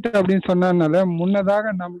ப்ராஃபிட் அப்படின்னு சொன்னதுனால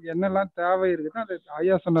முன்னதாக நமக்கு என்னெல்லாம் தேவை இருக்குதுன்னா அது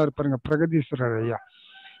ஐயா சொன்னார் பாருங்க, பிரகதீஸ்வரர் ஐயா.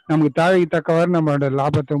 நமக்கு தேவைக்கு தக்கவாறு நம்மளோட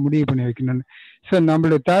லாபத்தை முடிவு பண்ணி வைக்கணும்னு. ஸோ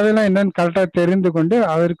நம்மளுடைய தேவையெல்லாம் என்னன்னு கரெக்டாக தெரிந்து கொண்டு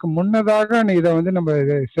அதற்கு முன்னதாக இதை வந்து நம்ம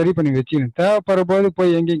சரி பண்ணி வச்சுக்கணும். தேவைப்படுற போது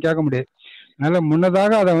போய் எங்கேயும் கேட்க முடியாது. அதனால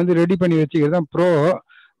முன்னதாக அதை வந்து ரெடி பண்ணி வச்சுக்கிறது தான் ப்ரோ.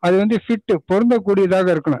 அது வந்து ஃபிட், பொருந்தக்கூடியதாக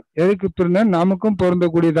இருக்கணும். எதுக்கு பிறந்த நமக்கும்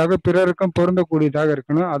பொருந்தக்கூடியதாக, பிறருக்கும் பொருந்தக்கூடியதாக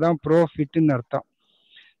இருக்கணும். அதான் ப்ரோ ஃபிட்னு அர்த்தம்.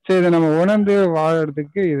 சரி, இதை நம்ம உணர்ந்து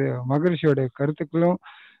வாழறதுக்கு இது மகரிஷியோடைய கருத்துக்களும்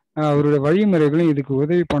அவருடைய வழிமுறைகளும் இதுக்கு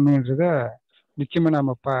உதவி பண்ணுன்றத நிச்சயமா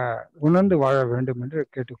நம்ம உணர்ந்து வாழ வேண்டும் என்று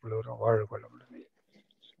கேட்டுக்கொள்கிறோம். வாழ்க வளமுடன்.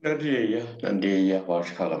 நன்றி ஐயா, நன்றி ஐயா.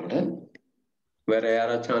 வாழ்க வளமுடன். வேற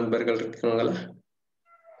யாராச்சும் அன்பர்கள் இருக்காங்களா?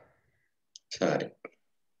 சரி,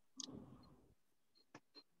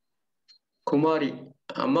 குமாரி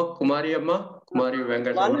அம்மா, குமாரி அம்மா, குமாரி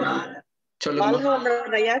வெங்கட்ரமணன்,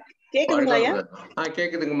 சொல்லுங்கம்மா.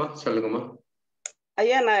 கேக்குதுங்கம்மா, சொல்லுங்கம்மா.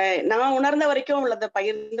 ஐயா, நான் உணர்ந்த வரைக்கும் உள்ளதை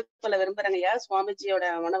பகிர்ந்து கொள்ள விரும்புறேங்க ஐயா, சுவாமிஜியோட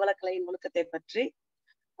மனவளக்கலையின் ஒழுக்கத்தை பற்றி.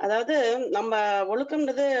 அதாவது நம்ம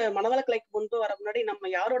ஒழுக்கம்ன்றது மனவளக்கலைக்கு முன்பு வர முன்னாடி நம்ம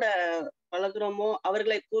யாரோட பழகுறோமோ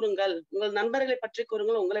அவர்களை கூறுங்கள், உங்கள் நண்பர்களை பற்றி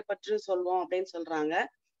கூறுங்கள், உங்களை பற்றி சொல்வோம் அப்படின்னு சொல்றாங்க.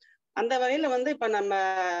 அந்த வகையில வந்து இப்ப நம்ம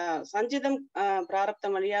சஞ்சிதம்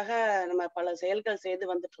பிராரப்தம் வழியாக நம்ம பல செயல்கள் செய்து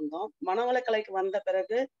வந்துட்டு இருந்தோம். மனவளக்கலைக்கு வந்த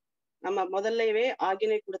பிறகு நம்ம முதல்லவே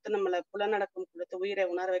ஆகினை கொடுத்து நம்மளை புலநடக்கம் கொடுத்து உயிரை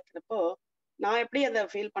உணர வைக்கிறப்போ நான் எப்படி அதை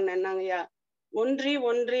ஃபீல் பண்ணேன்னாங்கய்யா, ஒன்றி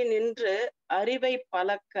ஒன்றி நின்று அறிவை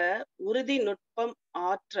பழக்க உறுதி நுட்பம்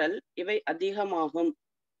ஆற்றல் இவை அதிகமாகும்.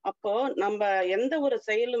 அப்போ நம்ம எந்த ஒரு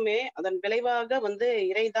செயலுமே அதன் விளைவாக வந்து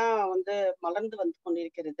இறைதான் வந்து மலர்ந்து வந்து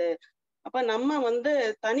கொண்டிருக்கிறது. அப்ப நம்ம வந்து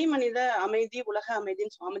தனி மனித அமைதி உலக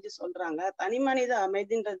அமைதின்னு சுவாமிஜி சொல்றாங்க. தனி மனித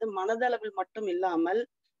அமைதின்றது மனதளவில் மட்டும் இல்லாமல்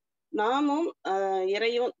நாமும்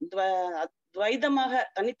இறையும் துவைதமாக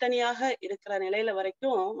தனித்தனியாக இருக்கிற நிலையில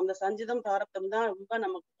வரைக்கும் அந்த சஞ்சிதம் பிராரப்தம் தான் ரொம்ப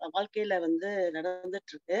நமக்கு வாழ்க்கையில வந்து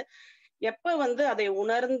நடந்துட்டு இருக்கு. எப்ப வந்து அதை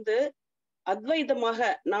உணர்ந்து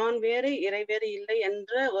அத்வைதமாக நான் வேறு இறை வேறு இல்லை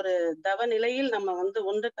என்ற ஒரு தவ நிலையில் நம்ம வந்து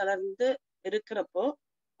ஒன்று கலர்ந்து இருக்கிறப்போ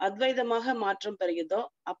அத்வைதமாக மாற்றம் பெறுகிறதோ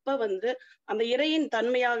அப்ப வந்து அந்த இறையின்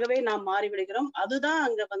தன்மையாகவே நாம் மாறிவிடுகிறோம். அதுதான்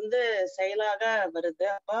அங்க வந்து செயலாக வருது.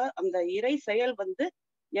 அப்ப அந்த இறை செயல் வந்து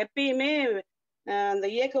எப்பயுமே அந்த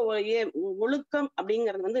ஒழுக்கம்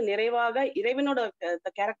அப்படிங்கிறது வந்து நிறைவாக இறைவனோட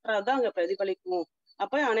கேரக்டரா தான் அங்க பிரதிபலிக்கும்.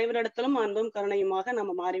 அப்ப அனைவரிடத்திலும் அன்பும் கருணையுமாக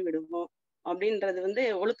நம்ம மாறிவிடுவோம் அப்படின்றது வந்து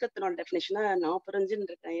ஒழுக்கத்தினோட டெபினிஷனா நான் புரிஞ்சுன்னு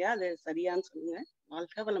இருக்கேன் ஐயா. அது சரியான்னு சொல்லுங்க.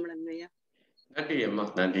 வாழ்க வளமுடன் ஐயா. நன்றி அம்மா,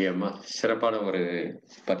 நன்றி அம்மா. சிறப்பான ஒரு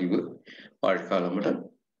பதிவு. வாழ்க வளமுடன்.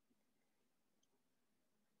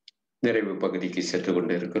 நிறைவு பகுதிக்கு சென்று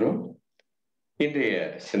கொண்டு இருக்கிறோம். இன்றைய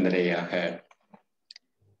சிந்தனையாக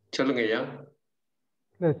சொல்லுங்க ஐயா.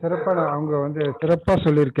 சிறப்பான அவங்க வந்து சிறப்பா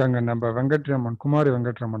சொல்லியிருக்காங்க நம்ம வெங்கட்ரமன், குமாரி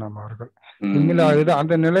வெங்கட்ரமன் அவர்கள். உண்மையில அதுதான்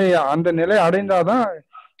அந்த நிலை அடைந்தாதான்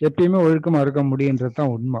எப்பயுமே ஒழுக்கமா இருக்க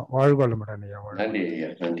முடியுன்றதுதான் உண்மை. வாழ்க வளமுடன் ஐயா. நன்றி ஐயா,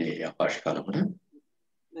 நன்றி ஐயா. வாழ்க வளமுடன்.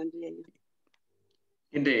 நன்றி ஐயா.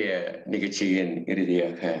 இன்றைய நிகழ்ச்சியின்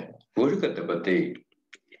இறுதியாக ஒழுக்கத்தை பற்றி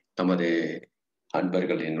நமது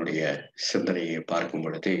அன்பர்களினுடைய சிந்தனையை பார்க்கும்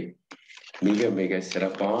பொழுது மிக மிக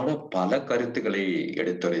சிறப்பான பல கருத்துக்களை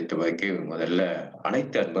எடுத்துரைத்து வைக்க முதல்ல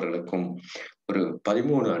அனைத்து அன்பர்களுக்கும் ஒரு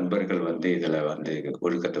 13 அன்பர்கள் வந்து இதுல வந்து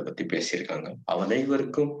ஒழுக்கத்தை பத்தி பேசியிருக்காங்க.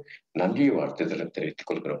 அனைவருக்கும் நன்றி வாழ்த்துதலை தெரிவித்துக்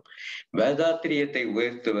கொள்கிறோம். வேதாத்திரியத்தை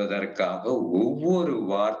உயர்த்துவதற்காக ஒவ்வொரு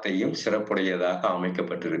வார்த்தையும் சிறப்புடையதாக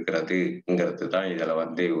அமைக்கப்பட்டிருக்கிறதுங்கிறது தான் இதுல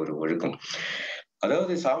வந்து ஒரு ஒழுக்கம்.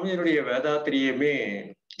 அதாவது சாமியினுடைய வேதாத்திரியமே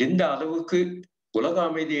எந்த அளவுக்கு உலக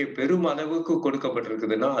அமைதியை பெரும் அளவுக்கு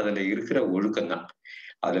கொடுக்கப்பட்டிருக்குதுன்னா அதுல இருக்கிற ஒழுக்கம் தான்.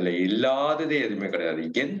 அதுல இல்லாததே எதுவுமே கிடையாது.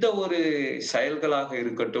 எந்த ஒரு செயல்களாக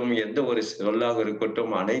இருக்கட்டும், எந்த ஒரு சொல்லாக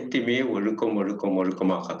இருக்கட்டும், அனைத்துமே ஒழுக்கம் ஒழுக்கம்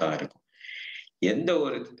ஒழுக்கமாகத்தான் இருக்கும். எந்த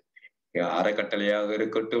ஒரு அறக்கட்டளையாக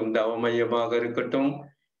இருக்கட்டும், தவமையமாக இருக்கட்டும்,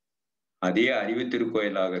 அதே அறிவு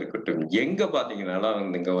திருக்கோயிலாக இருக்கட்டும், எங்க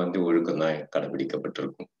பாத்தீங்கன்னாலும் இங்க வந்து ஒழுக்கம் தான்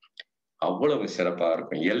கடைபிடிக்கப்பட்டிருக்கும். அவ்வளவு சிறப்பா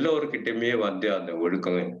இருக்கும். எல்லோருக்கிட்டுமே வந்து அந்த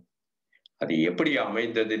ஒழுக்கம் அது எப்படி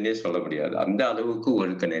அமைந்ததுன்னே சொல்ல முடியாது. அந்த அளவுக்கு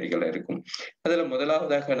ஒழுக்க நெறிகள் இருக்கும். அதுல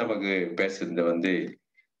முதலாவதாக நமக்கு பேசுறது வந்து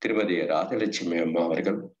திருமதி ராஜலட்சுமி அம்மா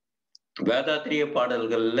அவர்கள். வேதாத்திரிய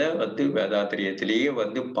பாடல்கள்ல வந்து வேதாத்திரியத்திலேயே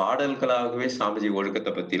வந்து பாடல்களாகவே சாமிஜி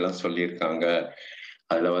ஒழுக்கத்தை பத்தி எல்லாம் சொல்லியிருக்காங்க.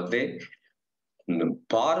 அதுல வந்து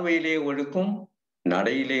பார்வையிலே ஒழுக்கம்,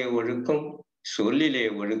 நடையிலே ஒழுக்கம், சொல்லிலே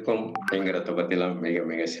ஒழுக்கம் அப்படிங்கிறத பத்தி எல்லாம் மிக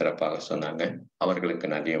மிக சிறப்பாக சொன்னாங்க. அவர்களுக்கு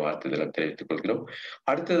நன்றிய வாழ்த்துதலை தெரிவித்துக் கொள்கிறோம்.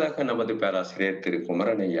 அடுத்ததாக நமது பேராசிரியர் திரு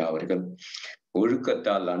குமரன் ஐயா அவர்கள்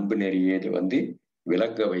ஒழுக்கத்தால் அன்பு நெறியே வந்து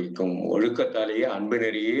விளங்க வைக்கும், ஒழுக்கத்தாலேயே அன்பு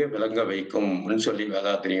நெறியே விளங்க வைக்கும் சொல்லி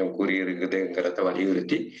வேதாத்திரியம் கூறியிருக்குதுங்கிறத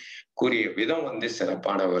வலியுறுத்தி கூறிய விதம் வந்து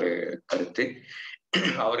சிறப்பான ஒரு கருத்து.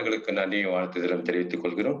 அவர்களுக்கு நன்றியை வாழ்த்துதலும் தெரிவித்துக்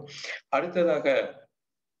கொள்கிறோம். அடுத்ததாக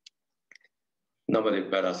நமது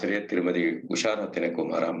பேராசிரியர் திருமதி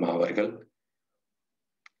உஷாரத்தினகுமார் அம்மா அவர்கள்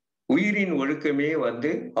உயிரின் ஒழுக்கமே வந்து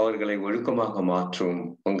அவர்களை ஒழுக்கமாக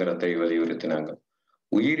மாற்றும்ங்கிறதை வலியுறுத்தினாங்க.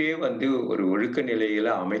 உயிரே வந்து ஒரு ஒழுக்க நிலையில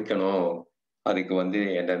அமைக்கணும், அதுக்கு வந்து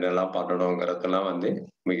என்னென்னலாம் பண்ணணுங்கிறதெல்லாம் வந்து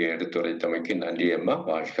மிக எடுத்துரைத்தமைக்கு நன்றி அம்மா,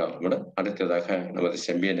 வாழ்க வளமுடன். அடுத்ததாக நமது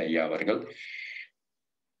செம்பியன் ஐயா அவர்கள்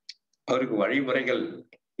அவருக்கு வழிமுறைகள்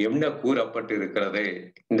என்ன கூறப்பட்டு இருக்கிறது,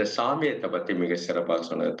 இந்த சாமியத்தை பத்தி மிக சிறப்பாக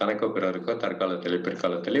சொன்னார். தனக்கோ பிறருக்கோ தற்காலத்திலே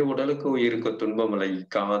பிற்காலத்திலே உடலுக்கு உயிருக்கு துன்பம்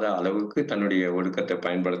விளைவிக்காத அளவுக்கு தன்னுடைய ஒழுக்கத்தை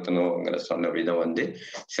பயன்படுத்தணுங்கிற சொன்ன விதம் வந்து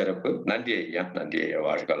சிறப்பு. நன்றி ஐயா, நன்றி ஐயா,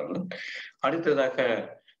 வாழ்க வளமுடன். அடுத்ததாக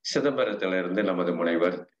சிதம்பரத்திலிருந்து நமது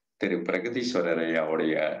முனைவர் திரு பிரகதீஸ்வரர்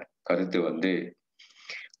ஐயாவுடைய கருத்து வந்து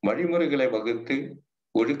வழிமுறைகளை வகுத்து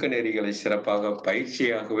ஒழுக்க நெறிகளை சிறப்பாக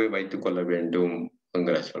பயிற்சியாகவே வைத்துக் கொள்ள வேண்டும்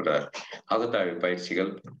சொல்றார். அகத்தாய்வு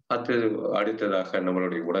பயிற்சிகள், அடுத்ததாக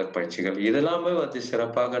நம்மளுடைய உடற்பயிற்சிகள், இதெல்லாமே வந்து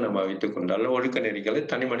சிறப்பாக நம்ம வைத்துக் கொண்டால் ஒழுக்க நெறிகளை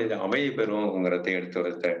தனி மனித அமைய பெறும்ங்கிறதை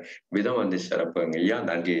எடுத்துரைத்த விதம் வந்து சிறப்புங்க ஐயா.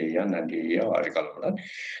 நன்றி ஐயா, நன்றி ஐயா, வாழ்க.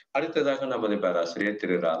 அடுத்ததாக நமது பேராசிரியர்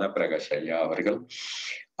திரு ராதா பிரகாஷ் ஐயா அவர்கள்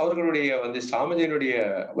அவர்களுடைய வந்து சாமிஜியினுடைய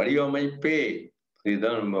வடிவமைப்பே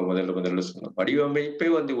இதுதான் நம்ம முதல்ல சொன்னோம். வடிவமைப்பே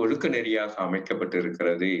வந்து ஒழுக்க நெறியாக அமைக்கப்பட்டு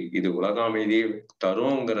இருக்கிறது, இது உலக அமைதியை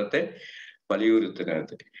தருங்கிறத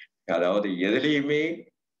வலியுறுத்தினது. அதாவது எதுலையுமே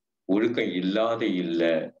ஒழுக்கம் இல்லாத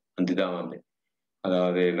இல்லை, அதுதான் வந்து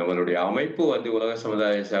அதாவது நம்மளுடைய அமைப்பு வந்து உலக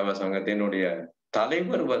சமுதாய சேவா சங்கத்தினுடைய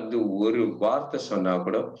தலைவர் வந்து ஒரு வார்த்தை சொன்னா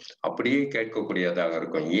கூட அப்படியே கேட்கக்கூடியதாக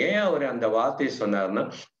இருக்கும். ஏன் அவர் அந்த வார்த்தையை சொன்னார்னா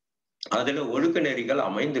அதுல ஒழுக்க நெறிகள்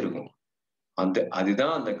அமைந்திருக்கும்.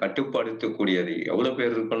 அதுதான் அந்த கட்டுப்படுத்தக்கூடியது. எவ்வளவு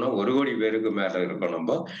பேர் இருக்கணும், 1 கோடி பேருக்கு மேல இருக்கணும்.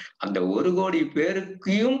 அந்த 1 கோடி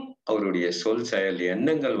பேருக்கையும் அவருடைய சொல் செயல்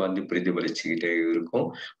எண்ணங்கள் வந்து பிரதிபலிச்சுக்கிட்டே இருக்கும்.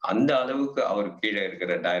 அந்த அளவுக்கு அவர் கீழே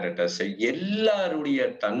இருக்கிற டைரக்டர்ஸ் எல்லாருடைய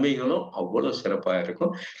தன்மைகளும் அவ்வளவு சிறப்பா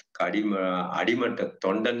இருக்கும். அடிமட்ட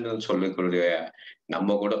தொண்டன்னு சொல்லக்கூடிய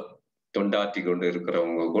நம்ம கூட தொண்டாற்றி கொண்டு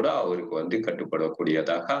இருக்கிறவங்க கூட அவருக்கு வந்து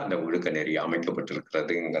கட்டுப்படக்கூடியதாக அந்த ஒழுக்க நெறி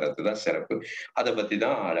அமைக்கப்பட்டிருக்கிறதுங்கிறது தான் சிறப்பு. அதை பத்தி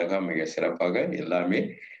தான் அழகா மிக சிறப்பாக எல்லாமே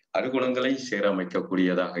அறுகுணங்களை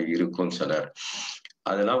சீரமைக்கக்கூடியதாக இருக்கும்னு சொன்னார்.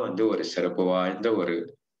 அதெல்லாம் வந்து ஒரு சிறப்பு வாய்ந்த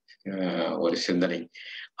ஒரு சிந்தனை.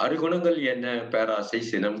 அறுகுணங்கள் என்ன? பேராசை,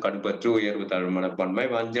 சினம், கடுப்பற்று, உயர்வு, தாழ்வு மனப்பான்மை,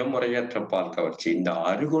 வஞ்சம், முறையற்ற பால் கவர்ச்சி. இந்த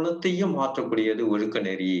அறுகுணத்தையும் மாற்றக்கூடியது ஒழுக்க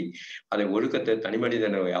நெறி. அதை ஒழுக்கத்தை தனி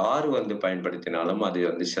மனிதனை யாரு வந்து பயன்படுத்தினாலும் அது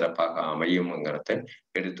வந்து சிறப்பாக அமையும்ங்கிறத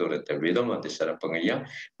எடுத்துரைத்த விதம் வந்து சிறப்புங்க ஐயா.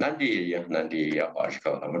 நன்றி ஐயா, நன்றி ஐயா, வாழ்க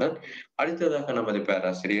வளமுடன். அடுத்ததாக நமது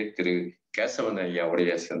பேராசிரியர் திரு கேசவன்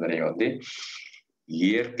ஐயாவுடைய சிந்தனை வந்து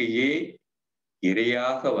இயற்கையே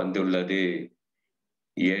இறையாக வந்துள்ளது,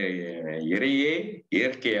 இறையே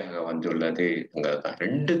இயற்கையாக வந்துள்ளதுங்கிறதுதான்.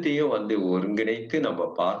 ரெண்டுத்தையும் வந்து ஒருங்கிணைத்து நம்ம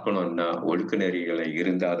பார்க்கணும்னா ஒழுக்க நெறிகளை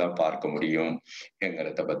இருந்தாதான் பார்க்க முடியும்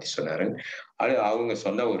என்கிறத பத்தி சொன்னாரு. அவங்க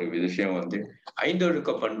சொன்ன ஒரு விஷயம் வந்து 5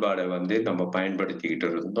 ஒழுக்க பண்பாடை வந்து நம்ம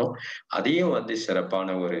பயன்படுத்திக்கிட்டு இருந்தோம். அதையும் வந்து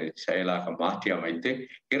சிறப்பான ஒரு செயலாக மாற்றி அமைத்து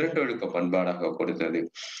 2 ஒழுக்க பண்பாடாக கொடுத்தது.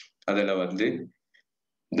 அதுல வந்து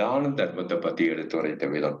தான தர்மத்தை பத்தி எடுத்துரைத்த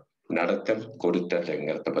விதம், நடத்தல்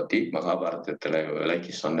கொடுத்தல்ங்கிறத பத்தி மகாபாரதத்துல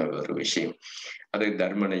விளக்கி சொன்ன ஒரு விஷயம். அது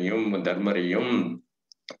தர்மரையும்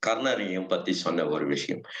கர்ணரையும் பத்தி சொன்ன ஒரு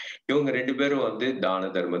விஷயம். இவங்க 2 பேரும் வந்து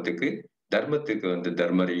தான தர்மத்துக்கு வந்து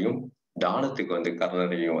தர்மரையும், தானத்துக்கு வந்து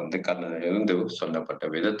கர்ணரையும் வந்து கர்ணரிலிருந்து சொல்லப்பட்ட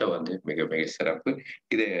விதத்தை வந்து மிக மிக சிறப்பு.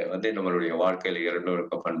 இதை வந்து நம்மளுடைய வாழ்க்கையில 2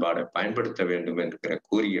 ஒழுக்க பண்பாடை பயன்படுத்த வேண்டும் என்கிற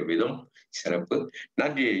கூறிய விதம் சிறப்பு.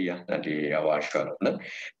 நன்றி ஐயா, நன்றி ஐயா, வாழ்க.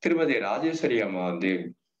 திருமதி ராஜேஸ்வரி அம்மா வந்து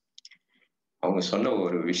அவங்க சொன்ன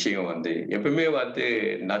ஒரு விஷயம் வந்து எப்பவுமே வந்து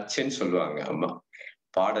நச்சுன்னு சொல்லுவாங்க. அம்மா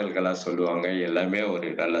பாடல்களா சொல்லுவாங்க, எல்லாமே ஒரு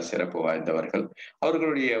நல்ல சிறப்பு வாய்ந்தவர்கள்.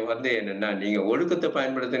 அவர்களுடைய வந்து என்னன்னா, நீங்க ஒழுக்கத்தை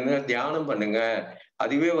பயன்படுத்துங்க, தியானம் பண்ணுங்க,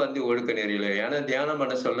 அதுவே வந்து ஒழுக்க நெறியில. ஏன்னா தியானம்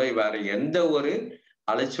பண்ண சொல்ல வேற எந்த ஒரு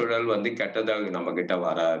அலைச்சூழல் கெட்டதாக நம்ம கிட்ட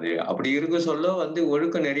வராது. அப்படி இருக்க சொல்ல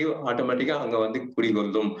ஒழுக்க நெறி ஆட்டோமேட்டிக்கா அங்க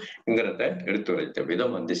குடிகொள்ளும்ங்கிறத எடுத்துரைத்த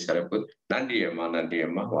விதம் சிறப்பு. நன்றி அம்மா, நன்றி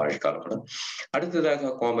அம்மா. வாழ்க்காலப்படும்.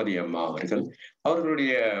 அடுத்ததாக கோமதி அம்மா அவர்கள்,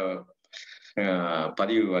 அவர்களுடைய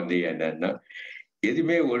பதிவு என்னன்னா,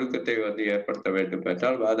 எதுவுமே ஒழுக்கத்தை ஏற்படுத்த வேண்டும்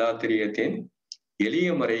என்றால் வேதாத்திரியத்தின் எளிய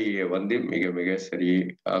முறையை மிக மிக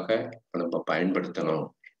சரியாக நம்ம பயன்படுத்தணும்.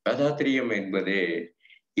 வேதாத்திரியம் என்பதே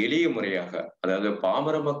எளிய முறையாக, அதாவது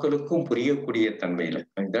பாமர மக்களுக்கும் புரியக்கூடிய தன்மையில,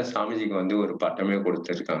 அதுதான் சாமிஜிக்கு ஒரு பட்டமே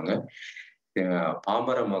கொடுத்திருக்காங்க.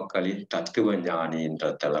 பாமர மக்களின் தத்துவ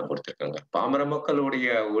ஞானின்றதெல்லாம் கொடுத்திருக்காங்க. பாமர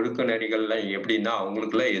மக்களுடைய ஒழுக்க நெறிகள்லாம் எப்படின்னா,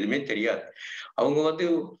 அவங்களுக்குலாம் எதுவுமே தெரியாது. அவங்க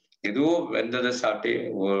ஏதோ வெந்ததை சாப்பிட்டு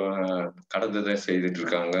கடந்ததை செய்துட்டு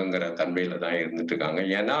இருக்காங்கங்கிற தன்மையில தான் இருந்துட்டு இருக்காங்க.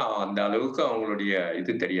 ஏன்னா அந்த அளவுக்கு அவங்களுடைய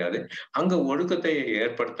இது தெரியாது. அங்க ஒழுக்கத்தை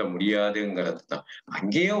ஏற்படுத்த முடியாதுங்கிறது தான்.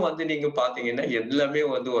 அங்கேயும் நீங்க பாத்தீங்கன்னா எல்லாமே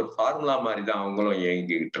ஒரு ஃபார்முலா மாதிரி தான் அவங்களும்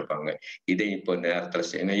இயங்கிக்கிட்டு இருப்பாங்க. இதை இப்போ நேரத்துல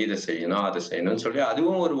செய்யணும், இதை செய்யணும், அதை செய்யணும்னு சொல்லி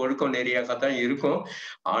அதுவும் ஒரு ஒழுக்கம் நெறியாகத்தான் இருக்கும்.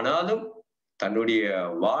 ஆனாலும் தன்னுடைய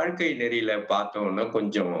வாழ்க்கை நெறியில பார்த்தோம்னா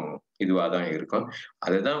கொஞ்சம் இதுவாதான் இருக்கும்.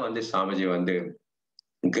 அதுதான் சாமிஜி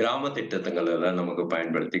கிராம திட்டங்கள் எல்லாம் நமக்கு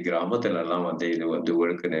பயன்படுத்தி, கிராமத்துல எல்லாம் இது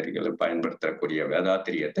ஒழுக்க நெறிகளை பயன்படுத்தக்கூடிய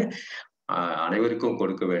வேதாத்திரியத்தை அனைவருக்கும்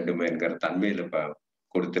கொடுக்க வேண்டும் என்கிற தன்மையில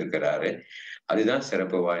கொடுத்திருக்கிறாரு. அதுதான்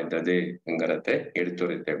சிறப்பு வாய்ந்ததுங்கிறத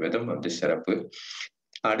எடுத்துரைத்த விதம் சிறப்பு.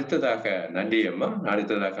 அடுத்ததாக நன்றி அம்மா.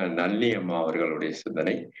 அடுத்ததாக நல்லி அம்மா அவர்களுடைய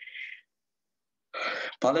சிந்தனை.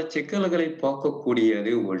 பல சிக்கல்களை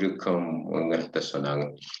போக்கக்கூடியது ஒழுக்கம்ங்கிறத சொன்னாங்க.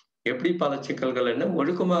 எப்படி பல சிக்கல்கள் என்ன,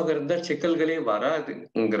 ஒழுக்கமாக இருந்தா சிக்கல்களே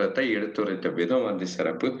வராதுங்கிறத எடுத்துரைத்த விதம்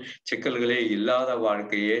சிறப்பு. சிக்கல்களே இல்லாத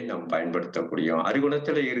வாழ்க்கையே நாம் பயன்படுத்த முடியும்.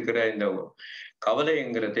 அறிகுணத்துல இருக்கிற இந்த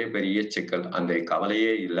கவலைங்கிறதே பெரிய சிக்கல். அந்த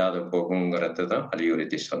கவலையே இல்லாத போகுங்கிறத தான்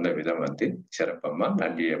வலியுறுத்தி சொன்ன விதம் சிறப்பம்மா.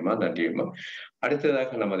 நன்றி அம்மா, நன்றி அம்மா.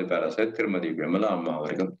 அடுத்ததாக நமது பேராசிரியர் திருமதி விமலா அம்மா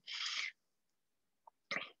அவர்கள்,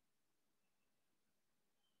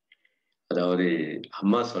 அதாவது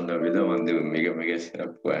அம்மா சொன்ன விதம் மிக மிக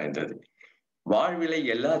சிறப்பு வாய்ந்தது. வாழ்விலை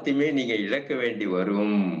எல்லாத்தையுமே நீங்க இழக்க வேண்டி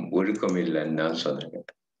வரும், ஒழுக்கம் இல்லைன்னு நான் சொன்னேங்க.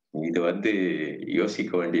 இது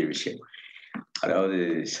யோசிக்க வேண்டிய விஷயம். அதாவது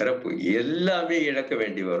சிறப்பு எல்லாமே இழக்க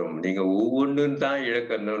வேண்டி வரும். நீங்க ஒவ்வொன்றும் தான்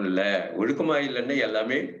இழக்கணும் இல்ல, ஒழுக்கமா இல்லைன்னா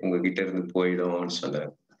எல்லாமே உங்ககிட்ட இருந்து போயிடும்னு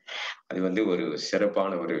சொன்னார். அது ஒரு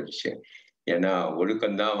சிறப்பான ஒரு விஷயம். ஏன்னா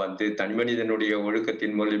ஒழுக்கம்தான் தனி மனிதனுடைய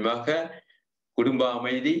ஒழுக்கத்தின் மூலியமாக குடும்ப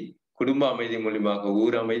அமைதி, குடும்ப அமைதி மூலியமாக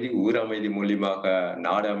ஊர் அமைதி, ஊர் அமைதி மூலியமாக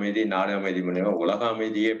நாடு அமைதி, நாடு அமைதி மூலியமாக உலக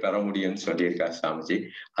அமைதியே பெற முடியும்னு சொல்லியிருக்கார் சாமிஜி.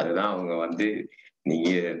 அதுதான் அவங்க நீங்க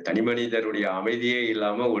தனி மனிதருடைய அமைதியே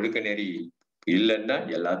இல்லாம ஒழுக்க நெறி இல்லைன்னா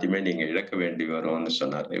எல்லாத்தையுமே நீங்க இழக்க வேண்டி வரும்னு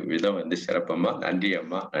சொன்னாரு. விதம் சிறப்பம்மா. நன்றி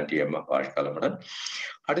அம்மா, நன்றி அம்மா. வாழ்க்காலமுடன்.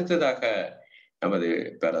 அடுத்ததாக நமது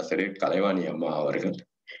பேராசிரியர் கலைவாணி அம்மா அவர்கள்,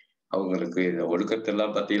 அவங்களுக்கு இந்த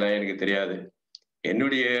ஒழுக்கத்தெல்லாம் பத்திலாம் எனக்கு தெரியாது.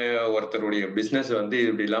 என்னுடைய ஒருத்தருடைய பிசினஸ்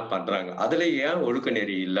இப்படி எல்லாம் பண்றாங்க, அதுல ஏன் ஒழுக்க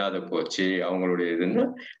நெறி இல்லாத போச்சு அவங்களுடைய இதுன்னு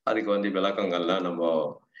அதுக்கு விளக்கங்கள்லாம்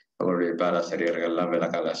நம்மளுடைய பேராசிரியர்கள் எல்லாம்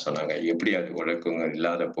விளக்கங்கள் சொன்னாங்க. எப்படி அது ஒழுக்கங்கள்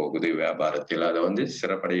இல்லாத போகுது வியாபாரத்தில், அதை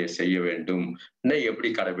சிறப்படைய செய்ய வேண்டும், எப்படி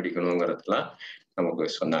கடைபிடிக்கணுங்கிறதுலாம் நமக்கு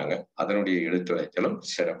சொன்னாங்க. அதனுடைய எடுத்துரைத்தலும்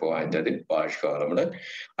சிறப்பு வாய்ந்தது. வாழ்க வளமுடன்.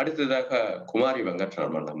 அடுத்ததாக குமாரி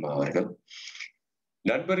வெங்கட்ராமன் அம்மா அவர்கள்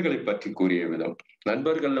நண்பர்களை பற்றி கூறிய விதம்.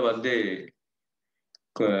 நண்பர்கள்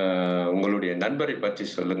உங்களுடைய நண்பரை பற்றி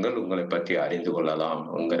சொல்லுங்கள், உங்களை பற்றி அறிந்து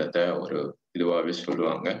கொள்ளலாம்ங்கிறத ஒரு இதுவாகவே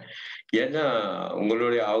சொல்லுவாங்க. ஏன்னா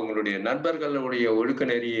அவங்களுடைய நண்பர்களுடைய ஒழுக்க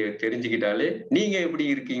நெறியை தெரிஞ்சுக்கிட்டாலே நீங்க எப்படி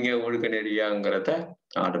இருக்கீங்க ஒழுக்க நெறியாங்கிறத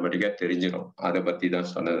ஆட்டோமேட்டிக்கா தெரிஞ்சிடும். அதை பத்தி தான்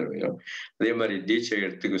சொன்னது வேணும். அதே மாதிரி தீட்சை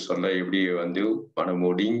எடுத்துக்க சொல்ல எப்படி மனம்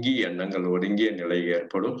ஒடுங்கி எண்ணங்கள் ஒடுங்கிய நிலை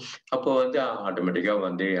ஏற்படும். அப்போ ஆட்டோமேட்டிக்கா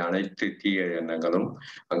அனைத்து தீய எண்ணங்களும்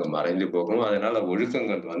அங்க மறைந்து போகும். அதனால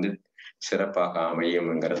ஒழுக்கங்கள் சிறப்பாக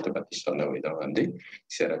அமையும்ங்கிறத பத்தி சொன்ன விதம்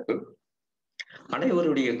சிறப்பு.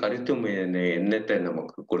 அனைவருடைய கருத்தும் என்னத்தை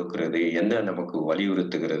நமக்கு கொடுக்கிறது, என்ன நமக்கு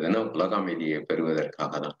வலியுறுத்துகிறதுன்னா உலக அமைதியை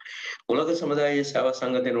பெறுவதற்காக தான். உலக சமுதாய சேவா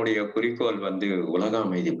சங்கத்தினுடைய குறிக்கோள் உலக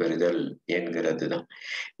அமைதி பெறுதல் என்கிறது தான்.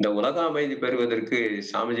 இந்த உலக அமைதி பெறுவதற்கு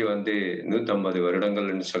சாமிஜி 150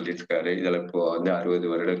 வருடங்கள்னு சொல்லியிருக்காரு. இதுல இப்போ 60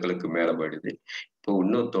 வருடங்களுக்கு மேல போயிடுது. இப்போ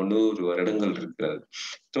இன்னும் 90 வருடங்கள் இருக்கிறது.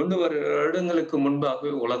 90 வருடங்களுக்கு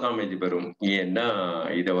முன்பாகவே உலக அமைதி பெறும். ஏன்னா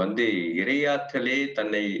இதை இறையாற்றலே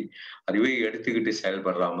தன்னை அதுவே எடுத்துக்கிட்டு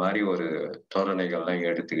செயல்படுற மாதிரி ஒரு தோரணைகள்லாம்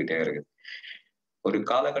எடுத்துக்கிட்டே இருக்கு. ஒரு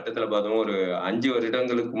காலகட்டத்துல பார்த்தோம், ஒரு 5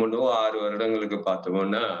 வருடங்களுக்கு முன்னோ 6 வருடங்களுக்கு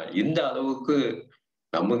பார்த்தோம்னா இந்த அளவுக்கு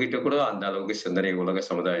நம்ம கிட்ட கூட அந்த அளவுக்கு சிந்தனை உலக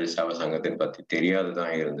சமுதாய சேவா சங்கத்தின் பத்தி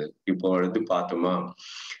தெரியாதுதான் இருந்தது. இப்போ பார்த்தோமா,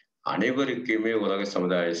 அனைவருக்குமே உலக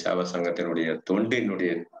சமுதாய சேவா சங்கத்தினுடைய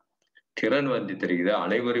தொண்டினுடைய திறன் வந்து தெரியுது.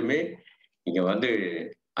 அனைவருமே இங்க வந்து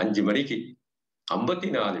 5 மணிக்கு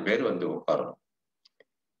 54 பேர் வந்து உட்காரணும்.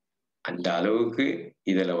 அந்த அளவுக்கு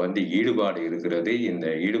இதுல வந்து ஈடுபாடு இருக்கிறது. இந்த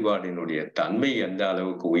ஈடுபாடினுடைய தன்மை எந்த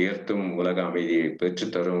அளவுக்கு உயர்த்தும், உலக அமைதியை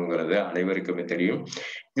பெற்றுத்தருங்கிறது அனைவருக்குமே தெரியும்.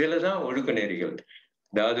 இதுலதான் ஒழுக்க நெறிகள்.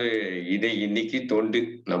 அதாவது இதை இன்னைக்கு தொண்டு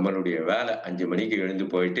நம்மளுடைய வேலை 5 மணிக்கு எழுந்து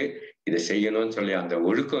போயிட்டு இதை செய்யணும்னு சொல்லி அந்த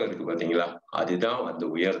ஒழுக்கம் இருக்கு பாத்தீங்களா, அதுதான் வந்து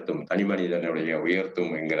உயர்த்தும், தனி மனிதனுடைய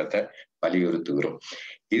உயர்த்தும்ங்கிறத வலியுறுத்துகிறோம்.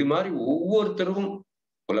 இது மாதிரி ஒவ்வொருத்தரும்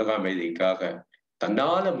உலக அமைதிக்காக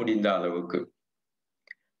தன்னால முடிந்த அளவுக்கு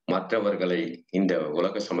மற்றவர்களை இந்த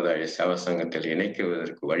உலக சமுதாய சேவா சங்கத்தில்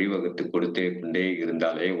இணைக்குவதற்கு வழிவகுத்து கொடுத்தே கொண்டே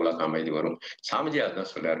இருந்தாலே உலக அமைதி வரும். சாமிஜியார் தான்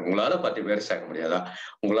சொல்றாரு, உங்களால 10 பேர் சேர்க்க முடியாதா,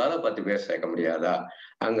 உங்களால 10 பேர் சேர்க்க முடியாதா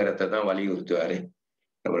அங்கிறதான் வலியுறுத்துவாரு.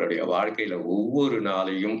 நம்மளுடைய வாழ்க்கையில ஒவ்வொரு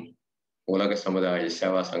நாளையும் உலக சமுதாய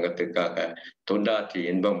சேவா சங்கத்திற்காக தொண்டாற்றி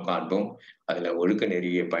இன்பம் காண்போம், அதுல ஒழுக்க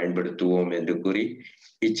நெறியை பயன்படுத்துவோம் என்று கூறி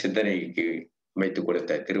இச்சிந்தனைக்கு அமைத்துக்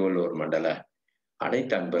கொடுத்த திருவள்ளுவர் மண்டல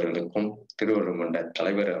அனைத்து அன்பர்களுக்கும், திருவள்ளுவர் மண்டல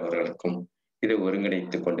தலைவர் அவர்களுக்கும், இதை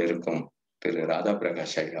ஒருங்கிணைத்துக் கொண்டிருக்கும் திரு ராதா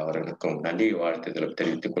பிரகாஷ் ஐயா அவர்களுக்கும் நன்றியை வாழ்த்துதலும்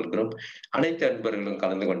தெரிவித்துக் கொள்கிறோம். அனைத்து அன்பர்களும்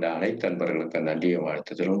கலந்து கொண்ட அனைத்து அன்பர்களுக்கும் நன்றியை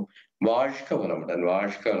வாழ்த்துதலும். வாழ்க வளமுடன்,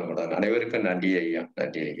 வாழ்க வளமுடன். அனைவருக்கும் நன்றி ஐயா,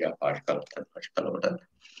 நன்றி ஐயா. வாழ்க வளமுடன், வாழ்க வளமுடன்.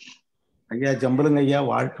 ஐயா ஜம்புலுங்க ஐயா,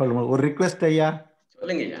 வாழ்க வளமுடன். ஒரு ரிக்வெஸ்ட் ஐயா.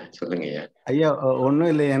 சொல்லுங்க ஐயா, சொல்லுங்க ஐயா. ஐயா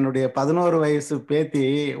ஒன்றும் இல்லை, என்னுடைய 11 வயசு பேத்தி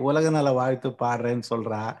உலக நல வாழ்த்து பாடுறேன்னு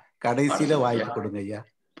சொல்றா, கடைசியில வாய்ப்பு கொடுங்க ஐயா.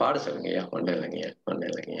 பாட சொல்லுங்க ஐயா. ஒன்றும் இல்லைங்கய்யா, ஒன்றும்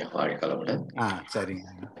இல்லைங்கய்யா. வாழ்க வளமுடன். சரிங்க,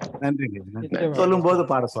 நன்றிங்க. சொல்லும் போது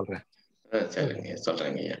பாட சொல்றேன். சரிங்க,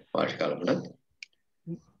 சொல்றேங்க ஐயா. வாழ்க வளமுடன்.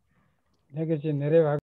 நிகழ்ச்சி நிறைவாக